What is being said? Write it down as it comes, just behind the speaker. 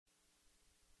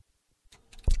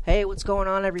Hey, what's going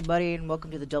on, everybody, and welcome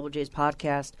to the Double J's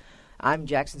podcast. I'm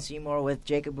Jackson Seymour with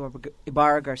Jacob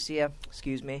Ibarra Garcia,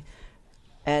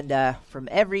 and from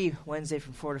every Wednesday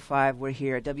from 4 to 5, we're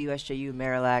here at WSJU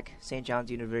Marillac, St.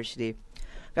 John's University.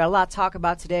 Got a lot to talk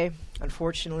about today.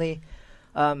 Unfortunately,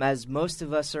 as most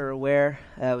of us are aware,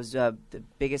 it was the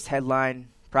biggest headline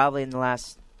probably in the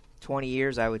last 20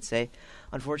 years, I would say.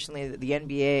 Unfortunately, the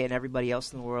NBA and everybody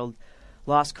else in the world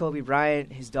lost Kobe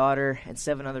Bryant, his daughter, and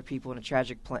 7 other people in a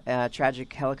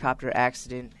tragic helicopter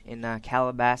accident in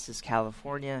Calabasas,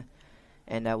 California.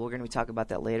 And we're going to be talking about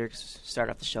that later. Start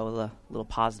off the show with a little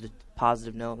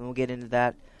positive note, and we'll get into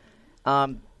that.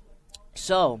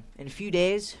 So, in a few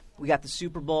days, we got the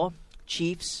Super Bowl,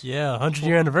 Chiefs. Yeah,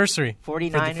 100-year anniversary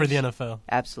 49ers. For the NFL.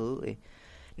 Absolutely.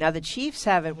 Now, the Chiefs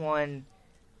haven't won.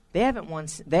 They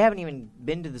haven't even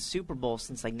been to the Super Bowl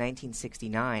since like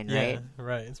 1969, right? Yeah,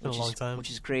 right. It's been a long time.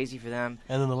 Which is crazy for them.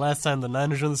 And then the last time the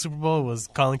Niners won the Super Bowl was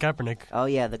Colin Kaepernick. Oh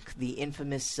yeah, the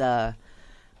infamous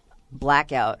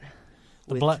blackout.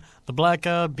 The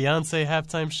blackout, Beyonce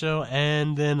halftime show,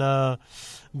 and then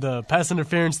the pass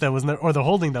interference that was or the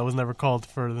holding that was never called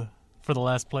for the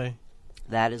last play.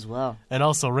 That as well. And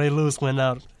also Ray Lewis went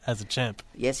out as a champ.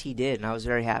 Yes, he did, and I was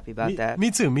very happy about that. Me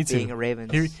too. Being a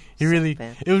Ravens he really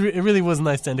fan. It really was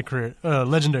nice to end a career,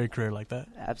 legendary career like that.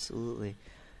 Absolutely.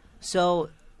 So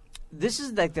this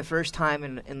is like the first time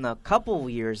in the couple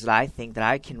years that I think that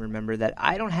I can remember that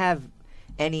I don't have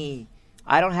any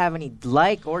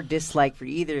like or dislike for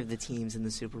either of the teams in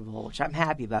the Super Bowl, which I'm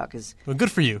happy about because. Well,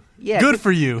 good for you. Yeah, good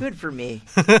for you. Good for me.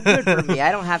 Good for me.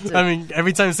 I don't have to. I mean,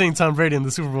 every time saying Tom Brady in the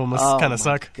Super Bowl must kind of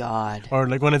suck. God. Or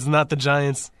like when it's not the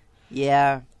Giants.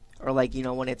 Yeah, or like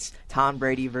when it's Tom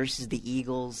Brady versus the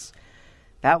Eagles.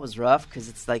 That was rough because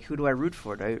it's like, who do I root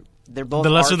for? They're both the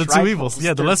lesser of the two rivals. evils.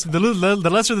 Yeah, the lesser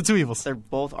of the two evils. They're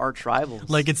both arch rivals.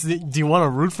 Like do you want to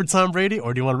root for Tom Brady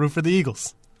or do you want to root for the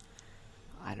Eagles?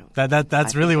 I don't.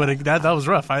 That's really what that was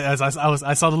rough. I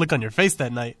saw the look on your face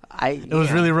that night. It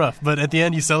was really rough. But at the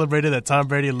end, you celebrated that Tom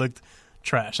Brady looked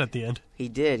trash at the end. He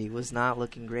did. He was not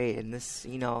looking great, and this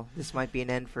might be an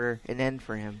end for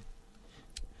him.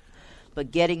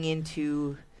 But getting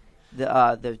into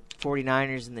the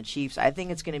 49ers and the Chiefs, I think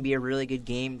it's going to be a really good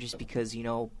game just because,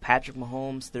 Patrick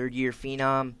Mahomes, third-year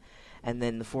phenom, and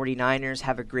then the 49ers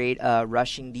have a great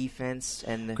rushing defense.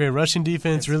 Great rushing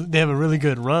defense. They have a really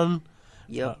good run.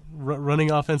 Yep. Running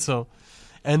offense.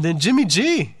 And then Jimmy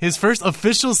G, his first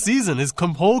official season, his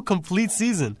whole complete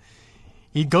season.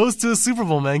 He goes to a Super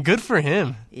Bowl, man. Good for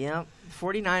him. Yeah.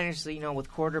 49ers, with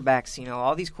quarterbacks,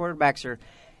 all these quarterbacks are,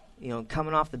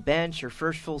 coming off the bench or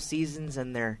first full seasons,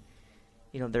 and they're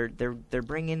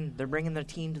bringing their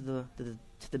team to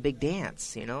the big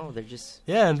dance. They're just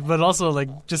but also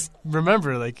just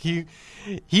remember he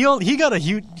got a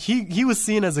huge he was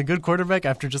seen as a good quarterback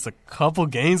after just a couple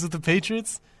games with the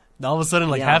Patriots. All of a sudden,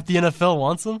 half the NFL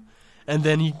wants him, and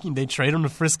then they trade him to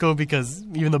Frisco because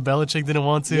even though Belichick didn't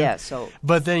want to. Yeah. So,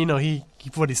 but then he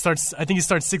starts. I think he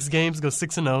starts 6 games, goes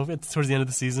 6-0 towards the end of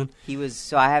the season. He was.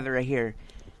 So I have it right here.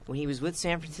 When he was with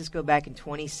San Francisco back in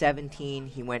 2017,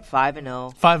 he went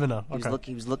 5-0. 5-0.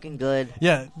 Okay. He was looking good.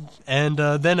 Yeah, and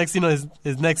then next,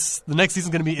 the next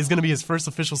season is going to be his first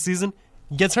official season.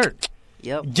 Gets hurt.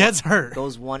 Yep. Gets hurt.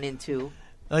 Goes 1-2.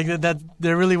 Like that,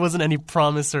 there really wasn't any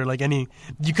promise or any.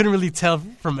 You couldn't really tell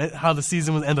from how the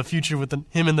season was and the future with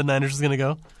him and the Niners was going to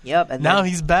go. Yep. And now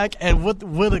he's back, and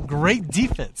what a great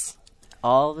defense.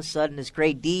 All of a sudden, this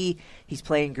great D, he's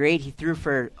playing great. He threw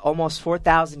for almost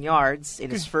 4,000 yards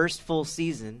in his first full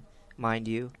season, mind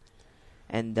you,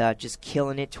 and just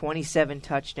killing it. 27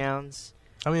 touchdowns.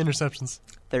 How many interceptions?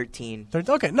 13.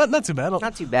 Okay, not too bad.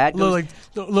 Not too bad. A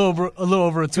little over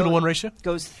a 2-to-1 ratio.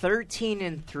 Goes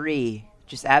 13-3,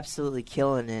 just absolutely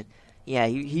killing it. Yeah,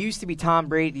 he used to be Tom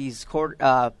Brady's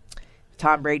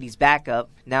backup.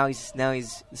 Now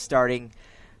he's starting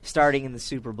in the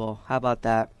Super Bowl. How about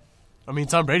that? I mean,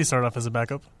 Tom Brady started off as a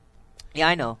backup. Yeah,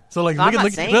 I know. So look at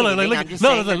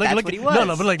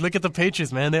the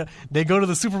Patriots, man. They go to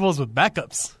the Super Bowls with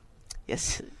backups.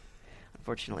 Yes,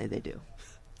 unfortunately they do.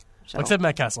 So. Except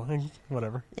Matt Castle,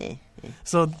 whatever.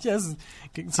 So yes,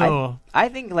 I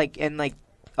think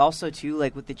also too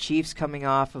with the Chiefs coming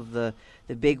off of the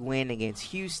big win against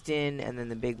Houston and then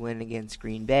the big win against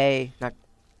Green Bay. Not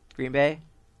Green Bay.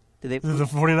 Did they the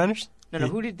 49ers? No.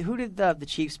 Who did the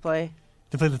Chiefs play?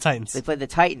 They played the Titans. They played the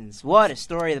Titans. What a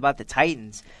story about the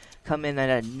Titans. Come in out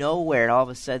of nowhere, and all of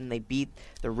a sudden they beat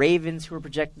the Ravens, who were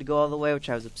projected to go all the way, which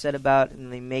I was upset about, and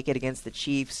they make it against the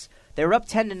Chiefs. They were up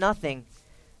 10-0,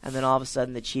 and then all of a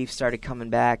sudden the Chiefs started coming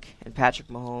back, and Patrick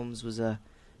Mahomes was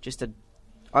just an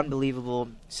unbelievable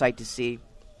sight to see.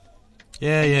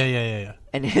 Yeah.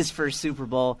 And his first Super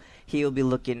Bowl, he will be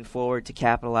looking forward to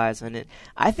capitalize on it.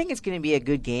 I think it's going to be a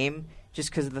good game just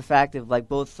because of the fact of like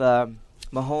both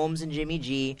Mahomes and Jimmy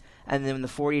G, and then the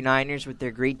 49ers with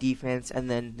their great defense, and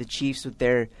then the Chiefs with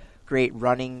their great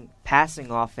running,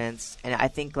 passing offense. And I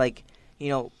think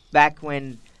back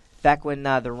when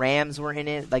the Rams were in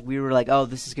it, like we were like, oh,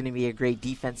 this is going to be a great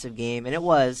defensive game, and it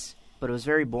was, but it was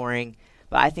very boring.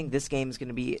 But I think this game is going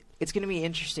to be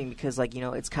interesting because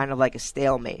it's kind of like a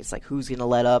stalemate. It's like who's going to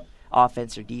let up,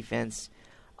 offense or defense.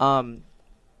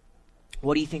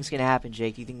 What do you think is going to happen,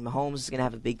 Jake? You think Mahomes is going to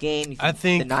have a big game? You think I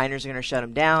think the Niners are going to shut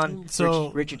him down?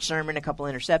 So Richard Sherman, a couple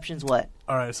interceptions. What?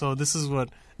 All right. So this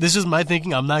is my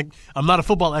thinking. I'm not a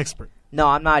football expert. No,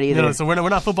 I'm not either. No, so we're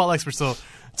not football experts.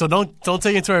 So don't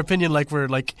take into our opinion like we're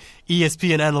like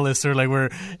ESPN analysts or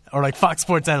like Fox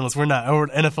Sports analysts. We're not, or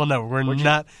NFL Network. We're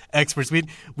not experts. We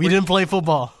didn't play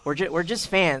football. We're just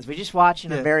fans. We just watch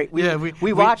in a very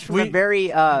we watch from a very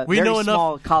we very know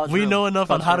small enough. college. We room, know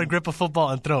enough on how to grip a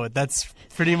football and throw it. That's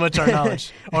pretty much our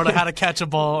knowledge, or like how to catch a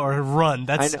ball or run.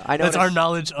 That's that's our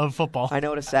knowledge of football. I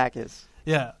know what a sack is.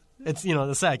 Yeah, it's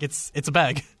the sack. It's a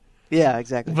bag. Yeah,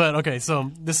 exactly. But okay,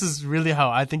 so this is really how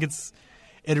I think it's.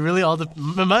 It really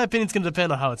in my opinion, it's going to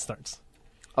depend on how it starts.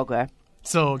 Okay.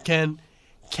 So can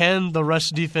the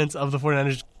rush defense of the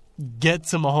 49ers get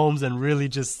to Mahomes and really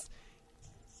just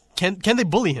can they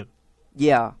bully him?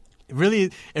 Yeah. It really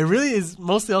is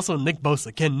mostly also Nick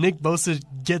Bosa. Can Nick Bosa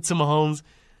get to Mahomes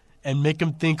and make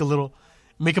him overthink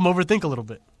a little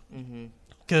bit?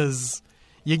 Because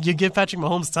you give Patrick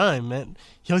Mahomes time, man.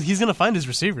 He's going to find his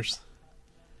receivers.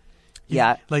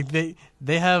 Yeah. Like they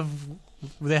have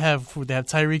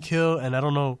Tyreek Hill, and I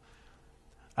don't know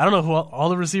who all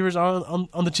the receivers are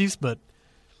on the Chiefs, but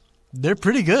they're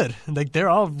pretty good. Like they're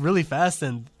all really fast,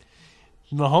 and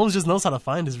Mahomes just knows how to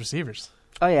find his receivers.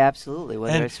 Oh yeah, absolutely.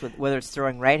 Whether it's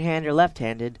throwing right-handed or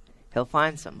left-handed, he'll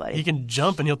find somebody. He can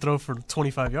jump and he'll throw for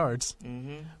 25 yards.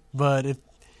 Mm-hmm. But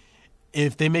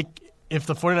if the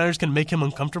 49ers can make him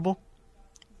uncomfortable,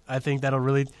 I think that'll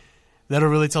really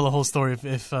tell the whole story.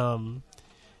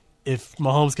 If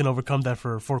Mahomes can overcome that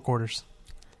for 4 quarters.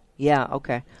 Yeah,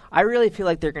 okay. I really feel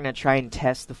like they're going to try and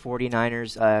test the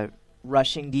 49ers'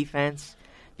 rushing defense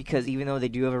because even though they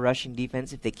do have a rushing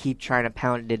defense, if they keep trying to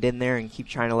pound it in there and keep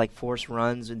trying to force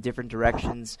runs in different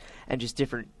directions and just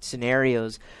different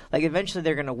scenarios, eventually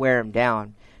they're going to wear them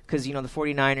down because, the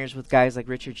 49ers with guys like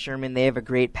Richard Sherman, they have a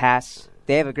great pass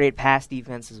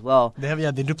defense as well.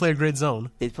 They do play a great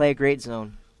zone. They play a great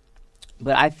zone.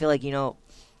 But I feel like,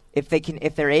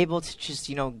 if they're able to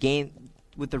just gain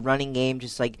with the running game,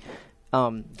 just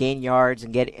gain yards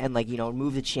and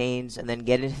move the chains and then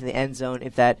get into the end zone,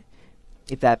 if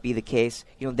that be the case,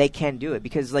 they can do it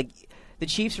because the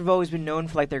Chiefs have always been known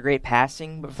for their great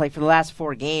passing, but for the last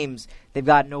 4 games they've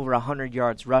gotten over 100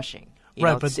 yards rushing.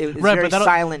 It's a very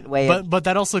silent way. But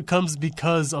that also comes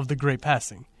because of the great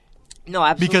passing. No,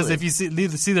 absolutely. Because if you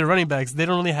see their running backs, they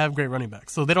don't really have great running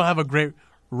backs, so they don't have a great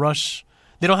rush.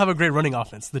 They don't have a great running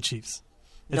offense, the Chiefs.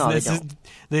 They don't.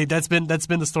 That's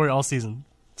been the story all season.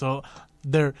 So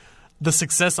the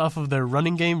success off of their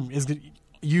running game is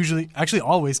actually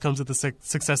always comes with the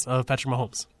success of Patrick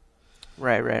Mahomes.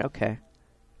 Right, okay.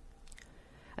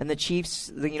 And the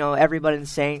Chiefs, everybody's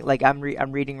saying, I'm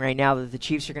reading right now that the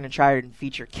Chiefs are going to try and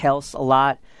feature Kels a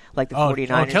lot, like the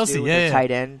 49ers Kelsey, do with their tight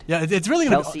end. Yeah, it's really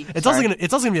it's also going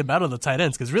to be a battle of the tight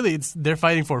ends because really they're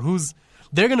fighting for who's.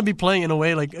 They're going to be playing in a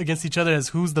way against each other as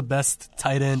who's the best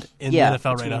tight end in the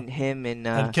NFL right now. Him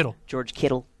and Kittle. George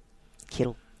Kittle.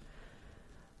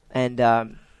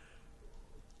 And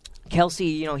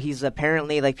Kelsey, he's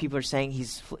apparently, people are saying,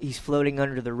 he's floating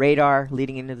under the radar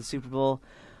leading into the Super Bowl.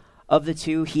 Of the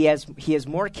two, he has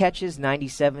more catches,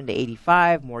 97 to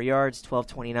 85, more yards,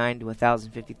 1229 to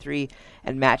 1053,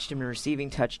 and matched him in receiving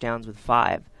touchdowns with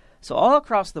 5. So all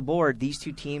across the board, these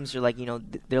two teams are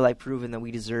they're proving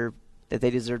that they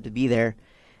deserve to be there.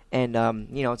 And,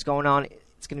 it's going on.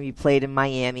 It's going to be played in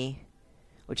Miami,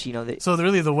 which, so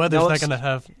really the weather's not going to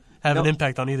have an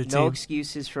impact on either team. No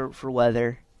excuses for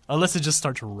weather. Unless it just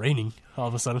starts raining all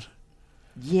of a sudden.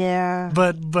 Yeah.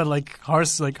 But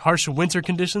harsh winter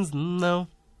conditions, no.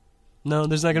 No,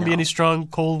 there's not going to be any strong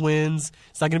cold winds.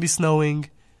 It's not going to be snowing.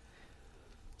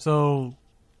 So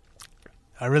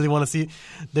I really want to see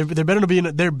there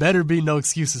better be no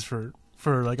excuses for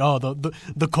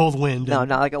the cold wind. No,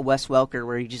 not like a Wes Welker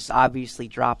where he just obviously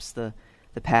drops the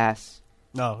pass.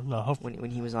 No.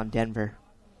 When he was on Denver.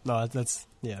 No, that's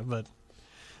but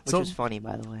which was funny,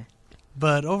 by the way.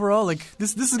 But overall,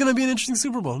 this is going to be an interesting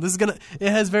Super Bowl. It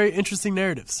has very interesting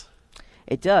narratives.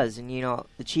 It does, and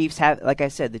the Chiefs have, like I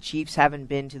said, the Chiefs haven't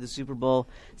been to the Super Bowl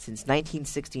since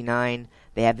 1969.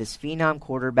 They have this phenom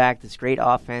quarterback, this great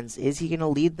offense. Is he going to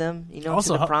lead them,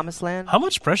 also, to the promised land? How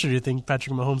much pressure do you think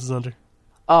Patrick Mahomes is under?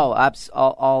 Oh,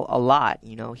 a lot.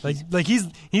 He's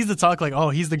the talk, like,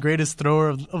 oh, he's the greatest thrower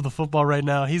of the football right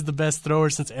now. He's the best thrower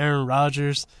since Aaron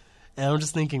Rodgers, and I'm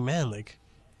just thinking, man, like,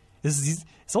 it's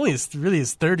only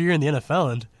his third year in the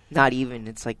NFL, and not even.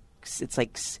 It's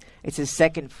his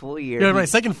second full year. Yeah, right,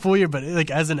 second full year, but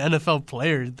like as an NFL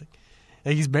player,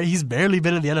 like, he's barely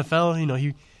been in the NFL.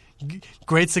 He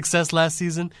great success last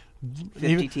season.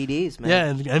 50 TDs, man. Yeah,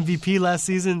 and MVP last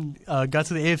season, got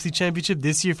to the AFC Championship.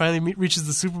 This year finally reaches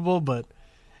the Super Bowl, but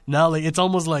now like it's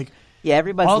almost like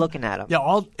everybody's looking at him. Yeah,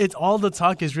 all the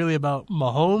talk is really about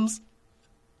Mahomes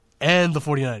and the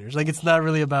 49ers. Like, it's not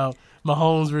really about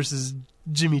Mahomes versus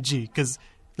Jimmy G, because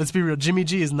let's be real, Jimmy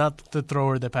G is not the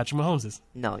thrower that Patrick Mahomes is.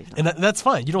 No, he's not. And that's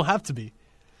fine. You don't have to be.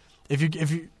 If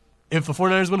the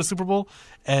 49ers win a Super Bowl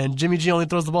and Jimmy G only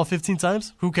throws the ball 15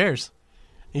 times, who cares?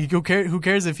 Who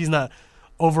cares if he's not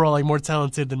overall like more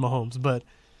talented than Mahomes? But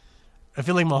I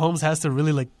feel like Mahomes has to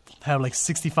really like have like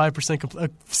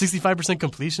 65%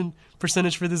 completion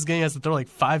percentage for this game. He has to throw like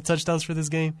 5 touchdowns for this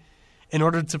game in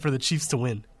order for the Chiefs to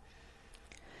win.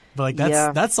 But like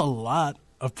that's a lot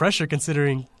of pressure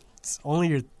considering it's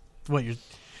only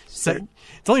it's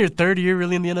only your third year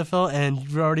really in the NFL, and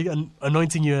you're already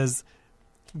anointing you as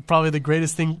probably the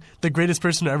greatest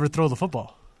person to ever throw the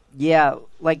football. Yeah,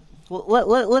 like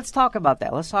let's talk about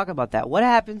that. What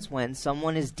happens when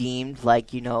someone is deemed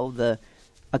like a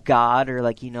god, or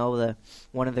like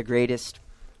one of the greatest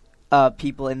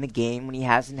people in the game when he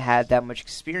hasn't had that much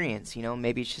experience?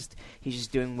 Maybe he's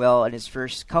just doing well in his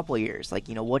first couple years. Like,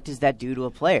 what does that do to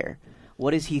a player?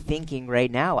 What is he thinking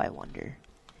right now, I wonder?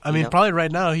 I mean, probably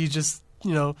right now he's just,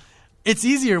 it's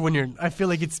easier when I feel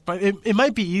like it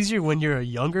might be easier when you're a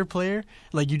younger player.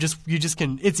 Like you just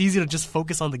can, it's easier to just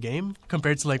focus on the game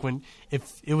compared to like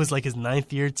if it was like his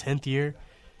 9th year, 10th year,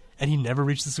 and he never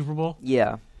reached the Super Bowl.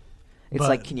 Yeah. It's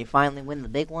like, can you finally win the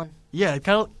big one? Yeah,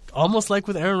 kind of almost like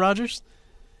with Aaron Rodgers,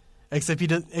 except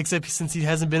since he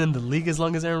hasn't been in the league as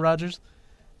long as Aaron Rodgers.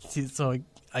 So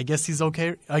I guess he's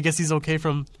okay. I guess he's okay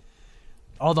from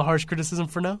all the harsh criticism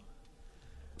for now.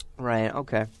 Right,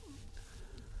 okay.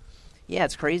 Yeah,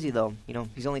 it's crazy, though.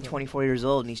 He's only 24 years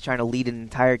old, and he's trying to lead an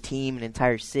entire team, an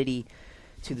entire city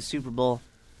to the Super Bowl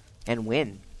and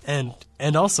win. And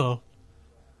also,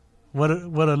 what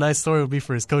a nice story it would be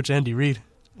for his coach, Andy Reid.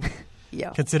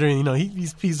 Yeah. Considering,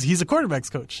 he's a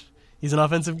quarterback's coach. He's an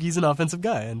offensive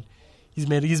guy, and he's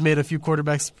made a few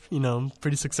quarterbacks,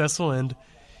 pretty successful, and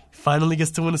finally gets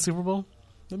to win a Super Bowl.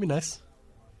 That'd be nice.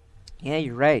 Yeah,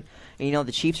 you're right. And,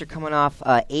 the Chiefs are coming off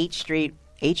 8 straight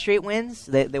wins.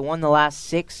 They won the last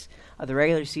 6 of the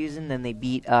regular season. Then they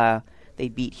beat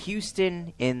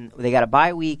Houston they got a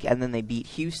bye week, and then they beat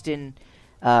Houston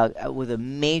with a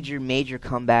major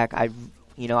comeback.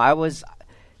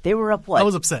 They were up what? I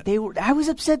was upset. I was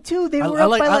upset too. They were up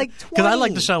by like 20. Because I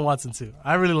like Deshaun Watson too.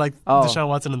 I really like Deshaun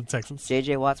Watson and the Texans.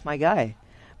 J.J. Watt's my guy.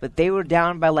 But they were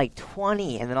down by like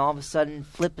 20, and then all of a sudden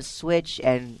flip a switch,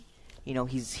 and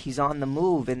he's on the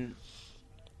move. And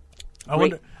I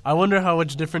wonder how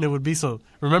much different it would be. So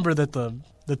remember that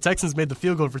the Texans made the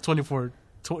field goal for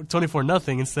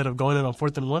 24-0 instead of going in on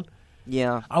 4th and 1.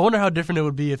 Yeah. I wonder how different it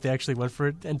would be if they actually went for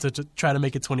it and to try to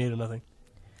make it 28-0.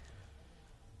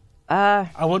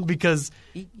 I won't because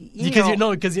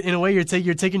in a way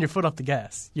you're taking your foot off the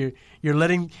gas. You're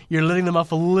letting them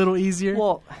off a little easier.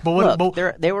 Well,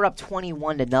 they were up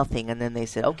 21-0, and then they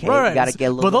said, okay, we got to get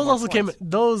a little. But those more also points.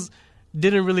 Those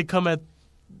didn't really come at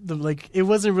it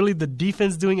wasn't really the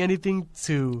defense doing anything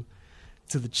to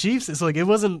the Chiefs. It's like it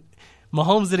wasn't.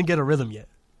 Mahomes didn't get a rhythm yet.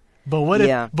 But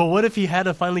what if he had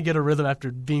to finally get a rhythm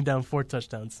after being down 4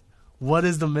 touchdowns? What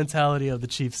is the mentality of the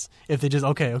Chiefs if they just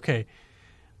okay?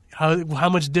 How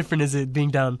much different is it being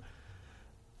down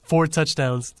 4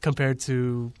 touchdowns compared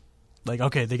to like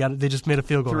they just made a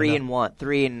field goal. 3 and 1,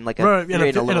 3 and like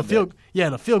a field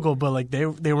goal, but like they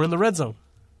were in the red zone.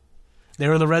 They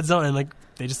were in the red zone and like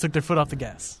they just took their foot off the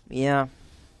gas. Yeah,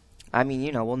 I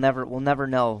mean we'll never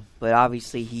know, but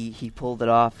obviously he pulled it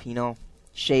off.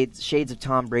 Shades of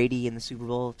Tom Brady in the Super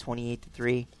Bowl,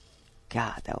 28-3.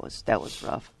 God, that was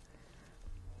rough.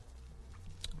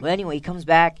 But anyway, he comes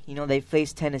back. They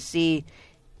face Tennessee,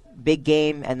 big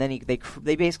game, and then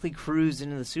they basically cruise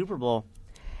into the Super Bowl.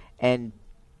 And,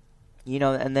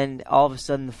 and then all of a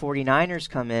sudden the 49ers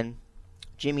come in.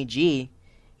 Jimmy G,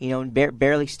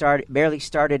 barely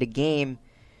started a game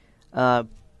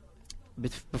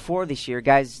before this year.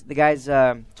 The guy's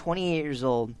 28 years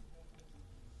old.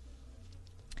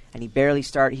 and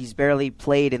he's barely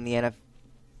played in the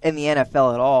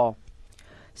NFL at all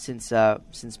since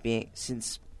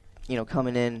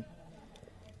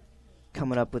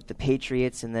coming up with the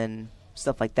Patriots and then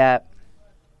stuff like that.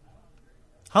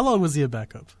 How long was he a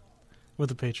backup with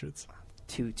the Patriots?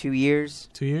 2 years.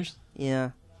 2 years?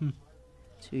 Yeah.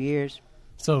 2 years.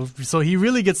 So he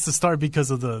really gets to start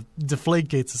because of the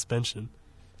Deflategate suspension.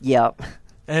 Yep.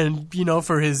 And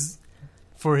for his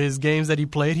games that he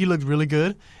played, he looked really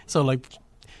good. So like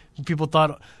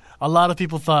a lot of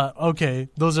people thought, okay,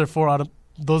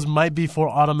 those might be 4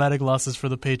 automatic losses for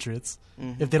the Patriots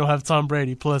if they don't have Tom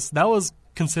Brady. Plus, that was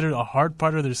considered a hard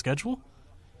part of their schedule.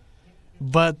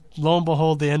 But lo and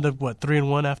behold, they end up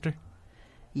 3-1 after.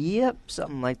 Yep,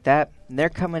 something like that. And they're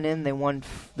coming in. They won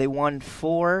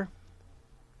 4.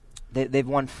 They've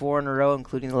won 4 in a row,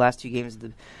 including the last 2 games of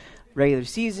the regular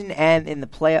season and in the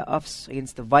playoffs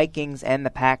against the Vikings and the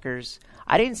Packers.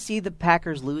 I didn't see the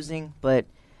Packers losing, but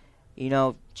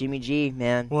Jimmy G,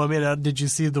 man. Well, I mean, did you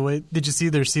see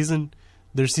their season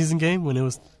game when it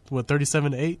was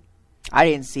 37-8? I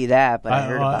didn't see that, but I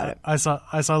heard about it. I saw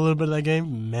a little bit of that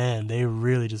game. Man, they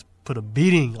really just put a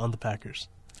beating on the Packers.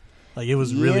 Like, it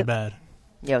was really bad.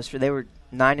 Yeah, they were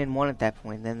 9-1 at that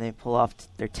point. Then they pull off.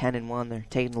 They're 10-1. They're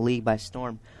taking the league by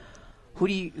storm. Who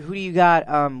do you got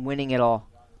winning it all?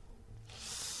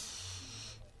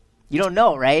 You don't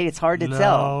know, right? It's hard to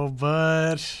tell. No,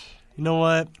 but you know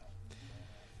what?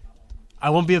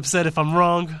 I won't be upset if I'm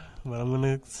wrong, but I'm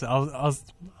gonna. At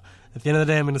the end of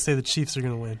the day, I'm gonna say the Chiefs are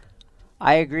gonna win.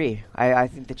 I agree. I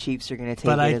think the Chiefs are gonna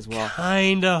take it as well.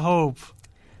 I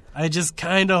just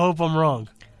kinda hope I'm wrong.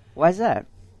 Why is that?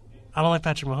 I don't like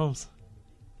Patrick Mahomes.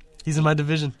 He's in my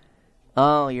division.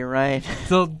 Oh, you're right.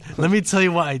 So let me tell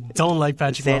you why I don't like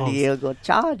Patrick Mahomes. San Diego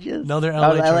Chargers. No, they're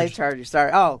LA Chargers.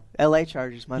 Sorry. Oh, LA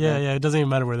Chargers. My bad. Yeah. It doesn't even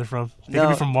matter where they're from. They could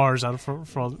be from Mars.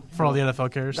 For all the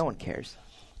NFL cares. No one cares.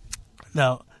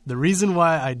 Now, the reason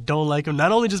why I don't like him,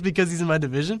 not only just because he's in my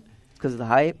division, because of the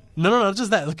hype. No,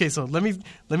 just that. Okay, so let me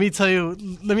tell you.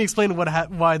 Let me explain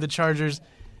why the Chargers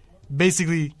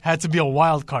basically had to be a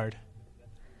wild card.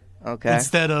 Okay.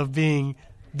 Instead of being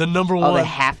the number one. Oh, they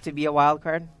have to be a wild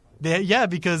card?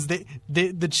 Because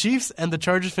the Chiefs and the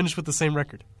Chargers finished with the same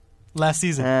record last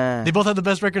season. They both had the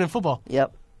best record in football.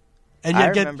 Yep. And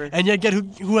yet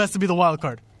who has to be the wild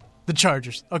card? The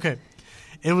Chargers. Okay.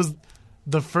 It was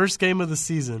the first game of the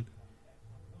season.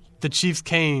 The Chiefs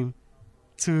went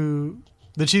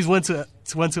to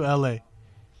LA.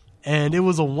 And it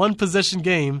was a 1-possession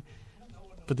game,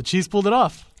 but the Chiefs pulled it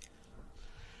off.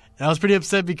 And I was pretty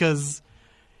upset because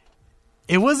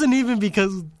it wasn't even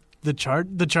because the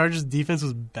Chargers defense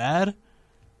was bad.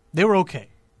 They were okay.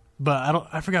 But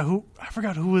I forgot who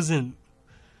was in.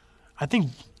 I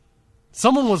think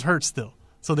someone was hurt still.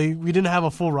 So we didn't have a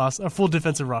full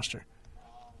defensive roster.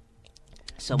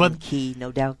 Someone key,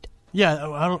 no doubt.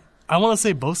 Yeah, I want to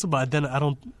say Bosa, but then I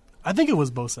think it was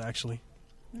Bosa actually.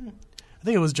 I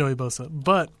think it was Joey Bosa,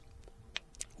 but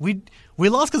we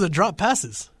lost because of drop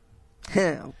passes.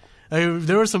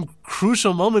 There were some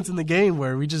crucial moments in the game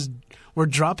where we just were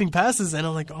dropping passes, and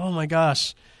I'm like, oh my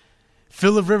gosh,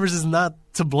 Phillip Rivers is not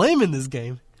to blame in this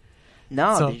game.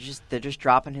 No, they're just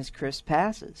dropping his crisp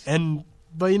passes.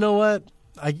 But you know what?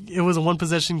 It was a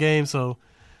 1-possession game, so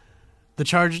the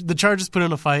Chargers put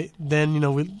in a fight.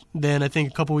 Then I think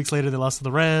a couple weeks later they lost to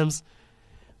the Rams.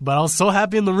 But I was so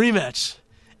happy in the rematch.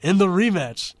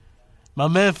 My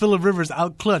man Phillip Rivers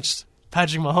outclutched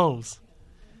Patrick Mahomes.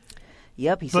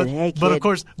 Yep, he said, "Hey, kid." But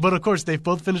of course, they've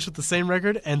both finished with the same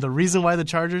record. And the reason why the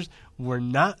Chargers were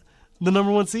not the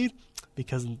number 1 seed,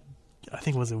 because I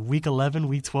think it was in week 11,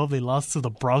 week 12, they lost to the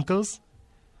Broncos.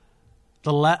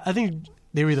 I think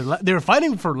they were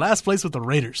fighting for last place with the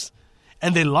Raiders,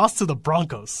 and they lost to the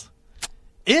Broncos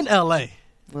in LA.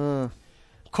 Of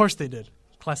course they did.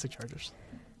 Classic Chargers.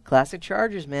 Classic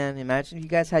Chargers, man. Imagine if you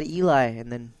guys had Eli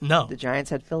and then the Giants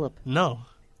had Phillip. No,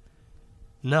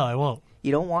 I won't.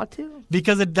 You don't want to?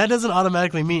 Because that doesn't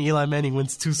automatically mean Eli Manning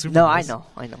wins 2 Super Bowls. No,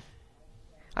 I know.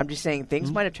 I'm just saying things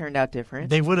might have turned out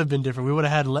different. They would have been different. We would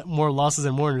have had more losses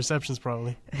and more interceptions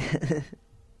probably.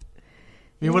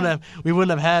 We wouldn't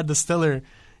have had the stellar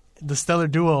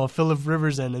duo of Phillip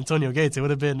Rivers and Antonio Gates. It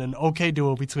would have been an okay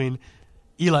duo between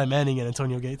Eli Manning and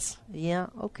Antonio Gates. Yeah,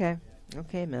 okay,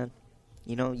 man.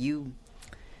 You're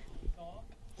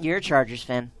a Chargers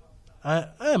fan. I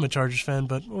am a Chargers fan,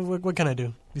 but what can I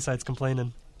do besides complain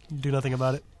and do nothing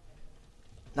about it?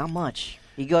 Not much.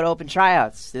 You go to open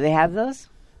tryouts. Do they have those?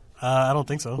 I don't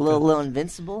think so. A little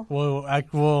invincible?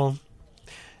 Well,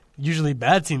 usually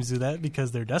bad teams do that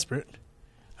because they're desperate.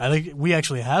 I think we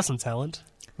actually have some talent.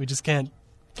 We just can't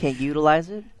utilize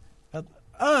it?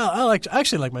 I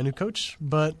actually like my new coach,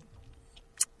 but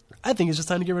I think it's just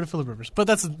time to get rid of Phillip Rivers. But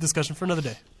that's a discussion for another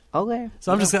day. Okay.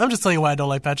 So I'm just telling you why I don't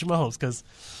like Patrick Mahomes, because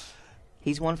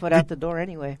he's 1 foot out the door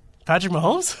anyway. Patrick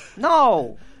Mahomes?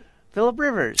 No, Phillip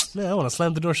Rivers. Man, I want to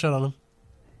slam the door shut on him.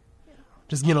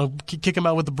 Just kick him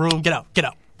out with the broom. Get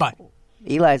out, bye.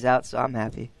 Eli's out, so I'm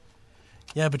happy.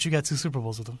 Yeah, but you got 2 Super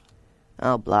Bowls with him.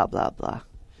 Oh, blah blah blah.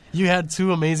 You had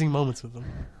 2 amazing moments with him.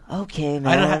 Okay,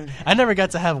 man. I never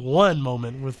got to have 1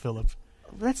 moment with Phillip.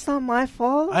 That's not my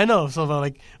fault. I know, so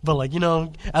but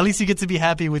at least you get to be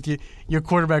happy with your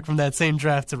quarterback from that same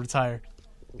draft to retire.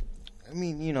 I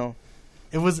mean,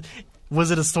 it was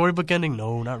it a storybook ending?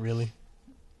 No, not really.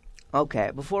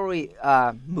 Okay, before we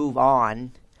move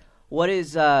on, what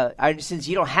is since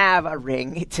you don't have a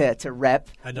ring to rep?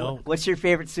 I don't. What's your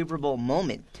favorite Super Bowl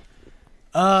moment?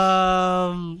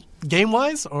 Game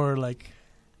wise or like?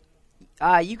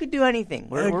 You could do anything.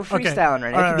 We're freestyling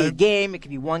right now. It could be a game. It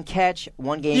could be one catch,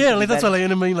 one game. Yeah, that's what I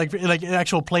mean. Like an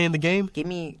actual play in the game. Give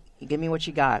me what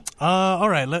you got. All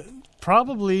right.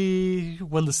 Probably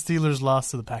when the Steelers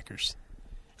lost to the Packers,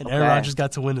 and Aaron Rodgers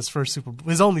got to win his first Super Bowl,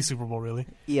 his only Super Bowl, really.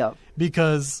 Yep.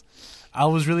 Because I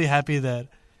was really happy that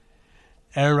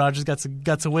Aaron Rodgers got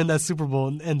to win that Super Bowl,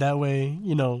 and that way,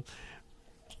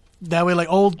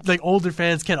 older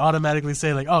fans can't automatically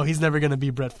say like, oh, he's never going to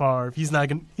be Brett Favre. He's not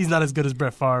as good as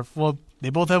Brett Favre. Well, they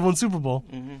both have won Super Bowl,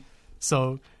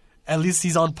 so at least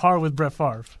he's on par with Brett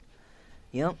Favre.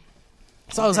 Yep.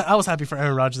 So I was happy for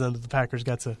Aaron Rodgers and that the Packers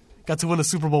got to win a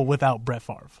Super Bowl without Brett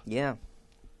Favre. Yeah.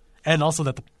 And also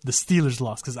that the Steelers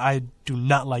lost, because I do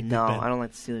not like Big Ben. No, I don't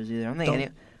like the Steelers either. I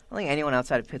don't think anyone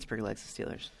outside of Pittsburgh likes the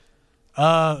Steelers.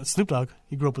 Snoop Dogg,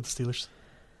 he grew up with the Steelers.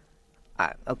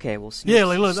 Okay, well,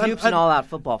 Snoop's an all-out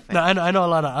football fan. No, I know a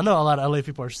lot of LA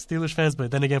people are Steelers fans,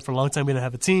 but then again, for a long time we didn't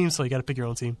have a team, so you got to pick your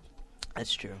own team.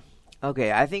 That's true.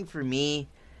 Okay, I think for me,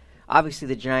 obviously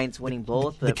the Giants winning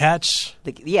both. The catch.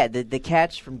 The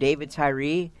catch from David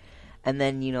Tyree, and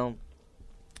then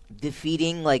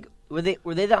defeating were they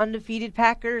the undefeated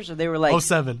Packers, or they were like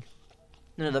 07.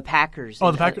 No, the Packers.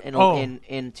 Oh, the Packers.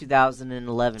 In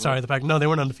 2011. Sorry, the Packers. No, they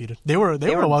weren't undefeated. They were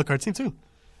a wild card team too.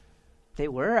 They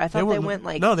were? I thought they went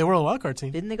No, they were a wildcard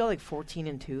team. Didn't they go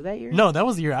 14-2 that year? No, that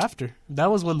was the year after.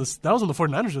 That was when the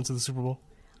 49ers went to the Super Bowl.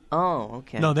 Oh,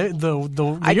 okay. No,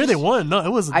 the year they won. No, they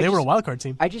were a wildcard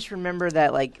team. I just remember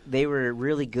that they were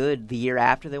really good the year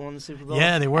after they won the Super Bowl.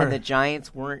 Yeah, they were. And the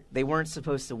Giants weren't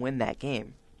supposed to win that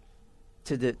game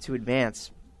to advance,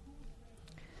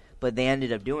 but they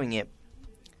ended up doing it.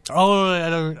 Oh,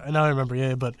 I remember.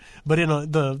 Yeah, but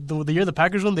the year the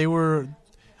Packers won, they were,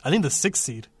 I think, the 6th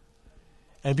seed.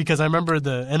 And because I remember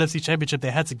the NFC Championship,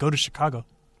 they had to go to Chicago.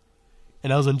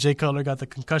 And that was when Jay Cutler got the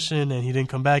concussion and he didn't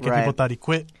come back and people thought he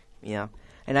quit. Yeah.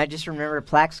 And I just remember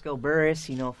Plaxico Burress,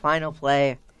 final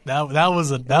play. That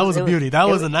was a beauty. That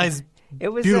was a nice,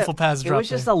 beautiful pass drop. It was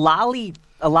just a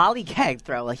lollygag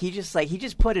throw. He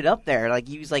just put it up there.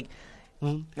 He was like,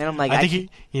 and I'm like, I think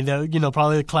he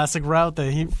probably the classic route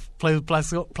that he played with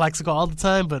Plaxico all the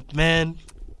time. But man,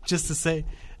 just to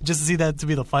see that to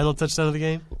be the final touchdown of the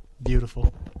game.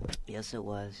 Beautiful. Yes, it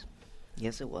was.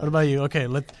 What about you? Okay,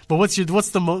 but what's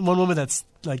the one moment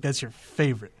that's your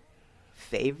favorite?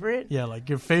 Favorite? Yeah,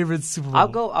 your favorite Super Bowl.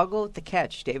 I'll go with the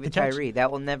catch, David Tyree.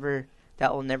 That will never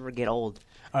get old.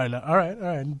 All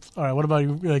right. What about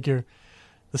you?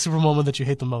 The Super Bowl moment that you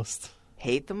hate the most?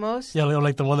 Hate the most? Yeah,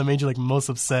 the one that made you most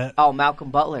upset. Oh,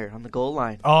 Malcolm Butler on the goal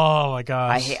line. Oh my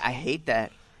gosh. I hate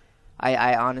that.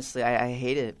 I honestly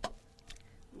hate it.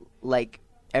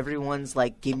 Everyone's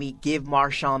give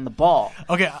Marshawn the ball.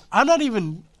 Okay, I don't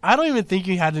even think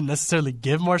you had to necessarily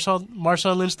give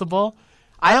Marshawn Lynch the ball.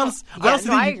 I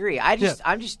agree. I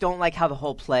just don't like how the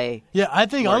whole play. Yeah, I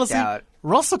think honestly, out.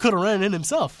 Russell could have ran it in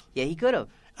himself. Yeah, he could have.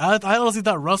 I honestly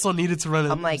thought Russell needed to run it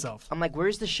himself. I'm like,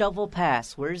 where's the shovel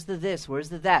pass? Where's the this? Where's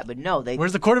the that? But no,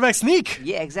 where's the quarterback sneak?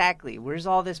 Yeah, exactly. Where's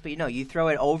all this? But you throw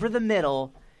it over the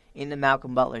middle into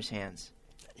Malcolm Butler's hands.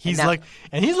 He's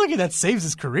lucky that saves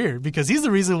his career, because he's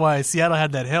the reason why Seattle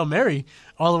had that Hail Mary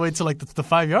all the way to the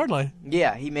 5-yard line.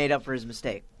 Yeah, he made up for his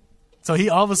mistake. So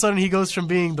all of a sudden he goes from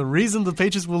being the reason the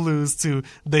Patriots will lose to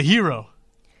the hero.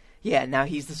 Yeah, now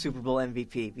he's the Super Bowl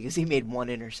MVP because he made one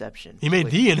interception. He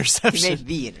made the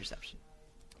interception.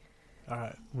 All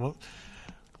right.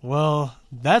 Well,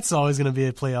 that's always going to be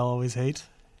a play I'll always hate.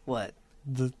 What?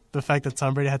 The fact that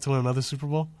Tom Brady had to win another Super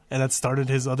Bowl, and that started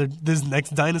his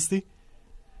next dynasty.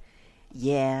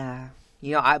 Yeah,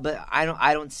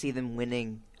 I don't see them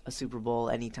winning a Super Bowl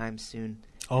anytime soon.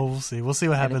 Oh, we'll see. We'll see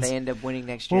what happens. If they end up winning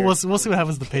next year. Well, we'll see what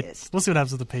happens with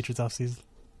the Patriots offseason.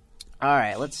 All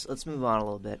right, let's move on a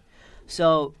little bit.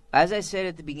 So, as I said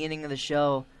at the beginning of the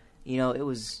show, it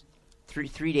was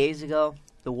 3 days ago.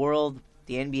 The world,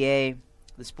 the NBA,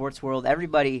 the sports world,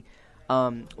 everybody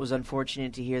was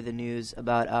unfortunate to hear the news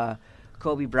about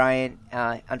Kobe Bryant.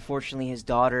 Unfortunately, his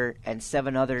daughter and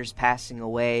 7 others passing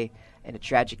away in a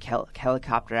tragic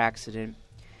helicopter accident.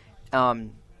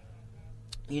 When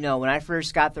I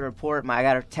first got the report, I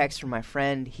got a text from my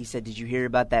friend. He said, "Did you hear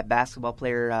about that basketball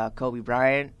player, Kobe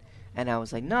Bryant?" And I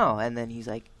was like, "No." And then he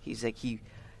said he's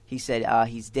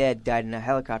dead, died in a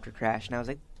helicopter crash. And I was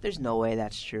like, there's no way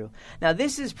that's true. Now,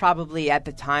 this is probably at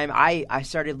the time I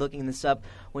started looking this up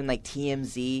when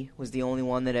TMZ was the only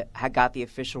one that had got the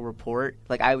official report.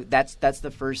 That's the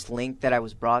first link that I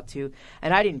was brought to,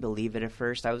 and I didn't believe it at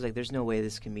first. I was like, there's no way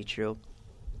this can be true.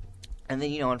 And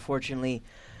then unfortunately,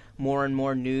 more and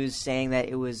more news saying that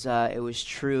it was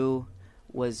true.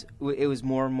 It was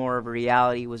more and more of a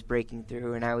reality was breaking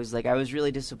through, and I was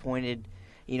really disappointed.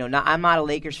 I'm not a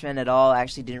Lakers fan at all. I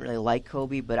actually didn't really like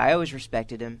Kobe, but I always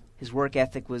respected him. His work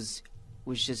ethic was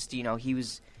just, the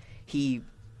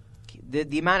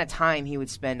amount of time he would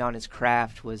spend on his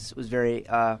craft was very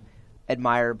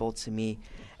admirable to me,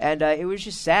 and it was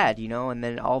just sad, And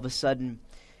then all of a sudden,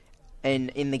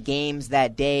 in the games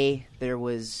that day, there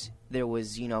was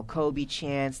Kobe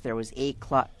chants. There was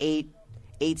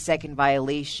 8-second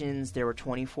violations. There were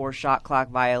 24 shot clock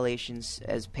violations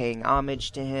as paying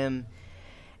homage to him.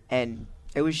 And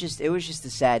it was just a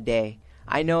sad day.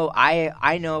 I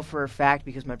know for a fact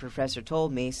because my professor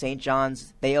told me St.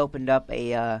 John's, they opened up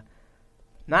a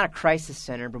not a crisis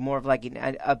center, but more of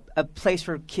a place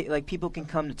where people can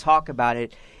come to talk about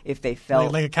it if they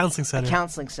felt like a counseling center. A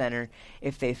counseling center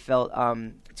if they felt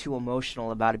too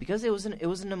emotional about it, because it was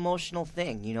an emotional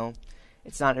thing.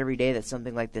 It's not every day that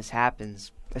something like this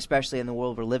happens, especially in the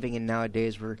world we're living in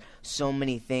nowadays, where so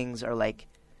many things are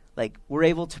we're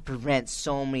able to prevent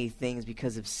so many things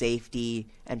because of safety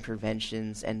and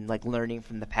preventions and learning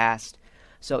from the past.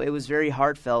 So it was very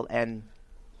heartfelt, and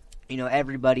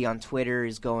everybody on Twitter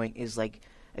is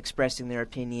expressing their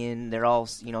opinion. They're all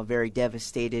very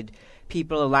devastated.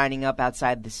 People are lining up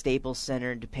outside the Staples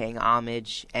Center to paying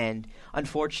homage, and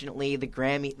unfortunately, the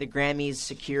Grammys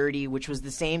security, which was the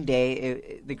same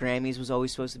day, the Grammys was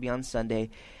always supposed to be on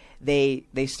Sunday.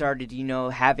 They started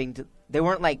having to. They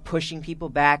weren't pushing people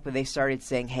back, but they started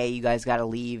saying, "Hey, you guys got to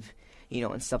leave,"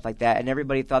 and stuff like that. And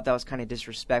everybody thought that was kind of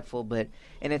disrespectful. But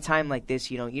in a time like this,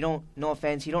 you don't. No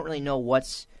offense, you don't really know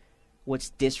what's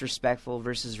disrespectful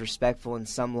versus respectful in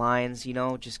some lines,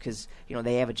 just because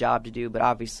they have a job to do. But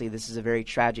obviously, this is a very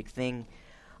tragic thing.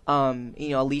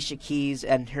 Alicia Keys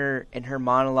and her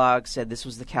monologue said this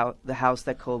was the house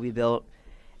that Kobe built,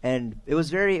 and it was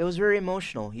very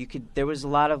emotional. There was a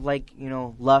lot of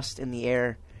lust in the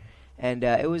air. And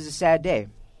it was a sad day.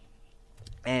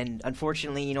 And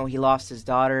unfortunately, he lost his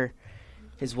daughter,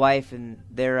 his wife, and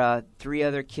their 3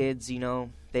 other kids.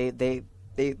 They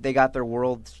got their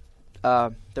world.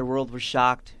 Their world was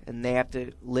shocked, and they have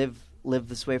to live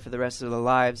this way for the rest of their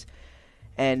lives.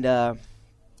 And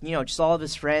just all of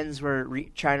his friends were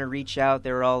trying to reach out.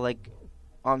 They were all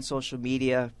on social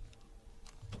media.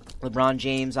 LeBron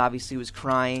James obviously was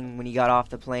crying when he got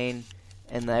off the plane,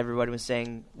 and everybody was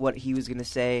saying what he was going to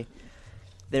say.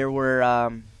 There were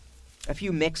a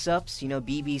few mix-ups.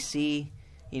 BBC,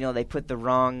 they put the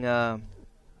wrong.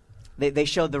 They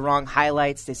showed the wrong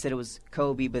highlights. They said it was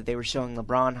Kobe, but they were showing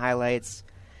LeBron highlights,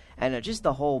 and just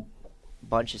a whole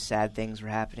bunch of sad things were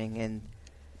happening. And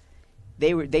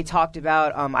they talked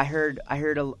about. I heard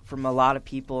from a lot of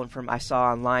people, and I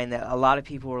saw online that a lot of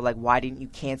people were like, "Why didn't you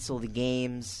cancel the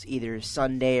games either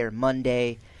Sunday or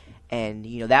Monday?" And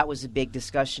that was a big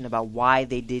discussion about why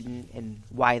they didn't and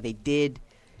why they did.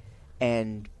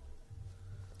 And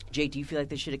Jake, do you feel like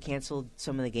they should have canceled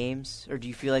some of the games, or do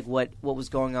you feel like what was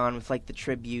going on with the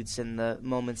tributes and the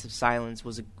moments of silence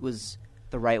was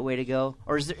the right way to go,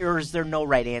 or is there no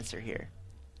right answer here?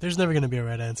 There's never going to be a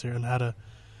right answer on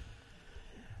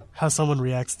how someone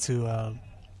reacts to a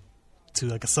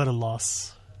sudden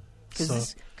loss.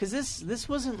 Because this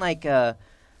wasn't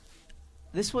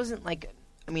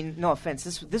I mean, no offense.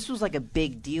 This was a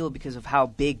big deal because of how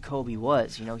big Kobe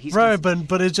was. He's right,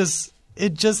 but it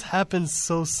just happened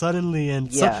so suddenly,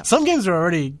 and some games are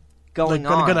already going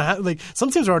on. Some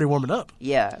teams are already warming up.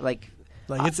 Yeah,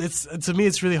 it's to me,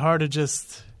 it's really hard to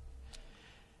just.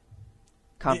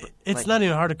 It's not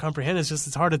even hard to comprehend.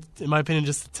 It's hard to, in my opinion,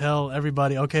 just to tell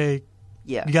everybody, okay,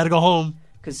 you got to go home.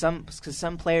 Because some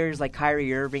players like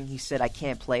Kyrie Irving, he said, "I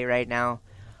can't play right now."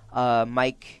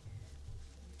 Mike.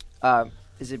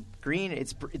 Is it Green?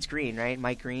 It's Green, right?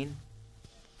 Mike Green,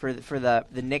 for the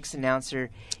Knicks announcer.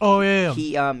 Oh yeah.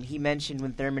 He mentioned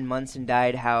when Thurman Munson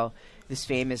died how this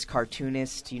famous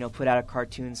cartoonist, put out a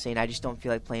cartoon saying, "I just don't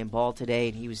feel like playing ball today,"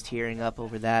 and he was tearing up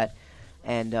over that.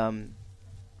 And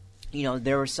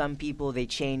there were some people, they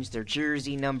changed their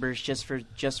jersey numbers just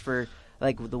for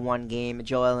like the one game.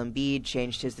 Joel Embiid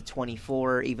changed his to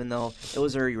 24, even though it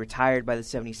was already retired by the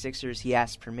 76ers. He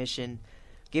asked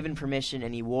given permission,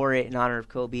 and he wore it in honor of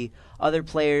Kobe. Other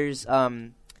players,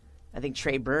 I think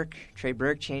Trey Burke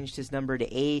changed his number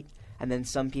to 8, and then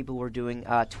some people were doing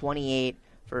 28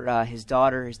 for his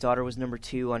daughter. His daughter was number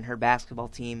 2 on her basketball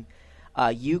team.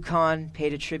 UConn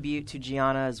paid a tribute to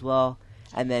Gianna as well.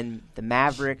 And then the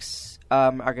Mavericks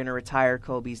are going to retire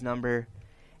Kobe's number.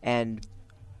 And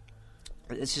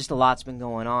it's just a lot's been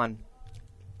going on.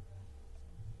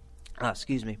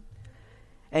 Excuse me.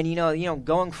 And,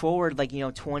 going forward,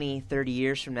 20, 30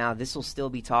 years from now, this will still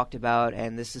be talked about,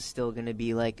 and this is still going to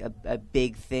be, a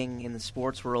big thing in the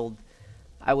sports world.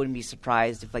 I wouldn't be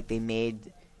surprised if,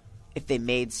 they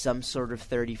made some sort of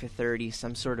 30 for 30,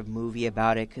 some sort of movie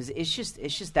about it, because it's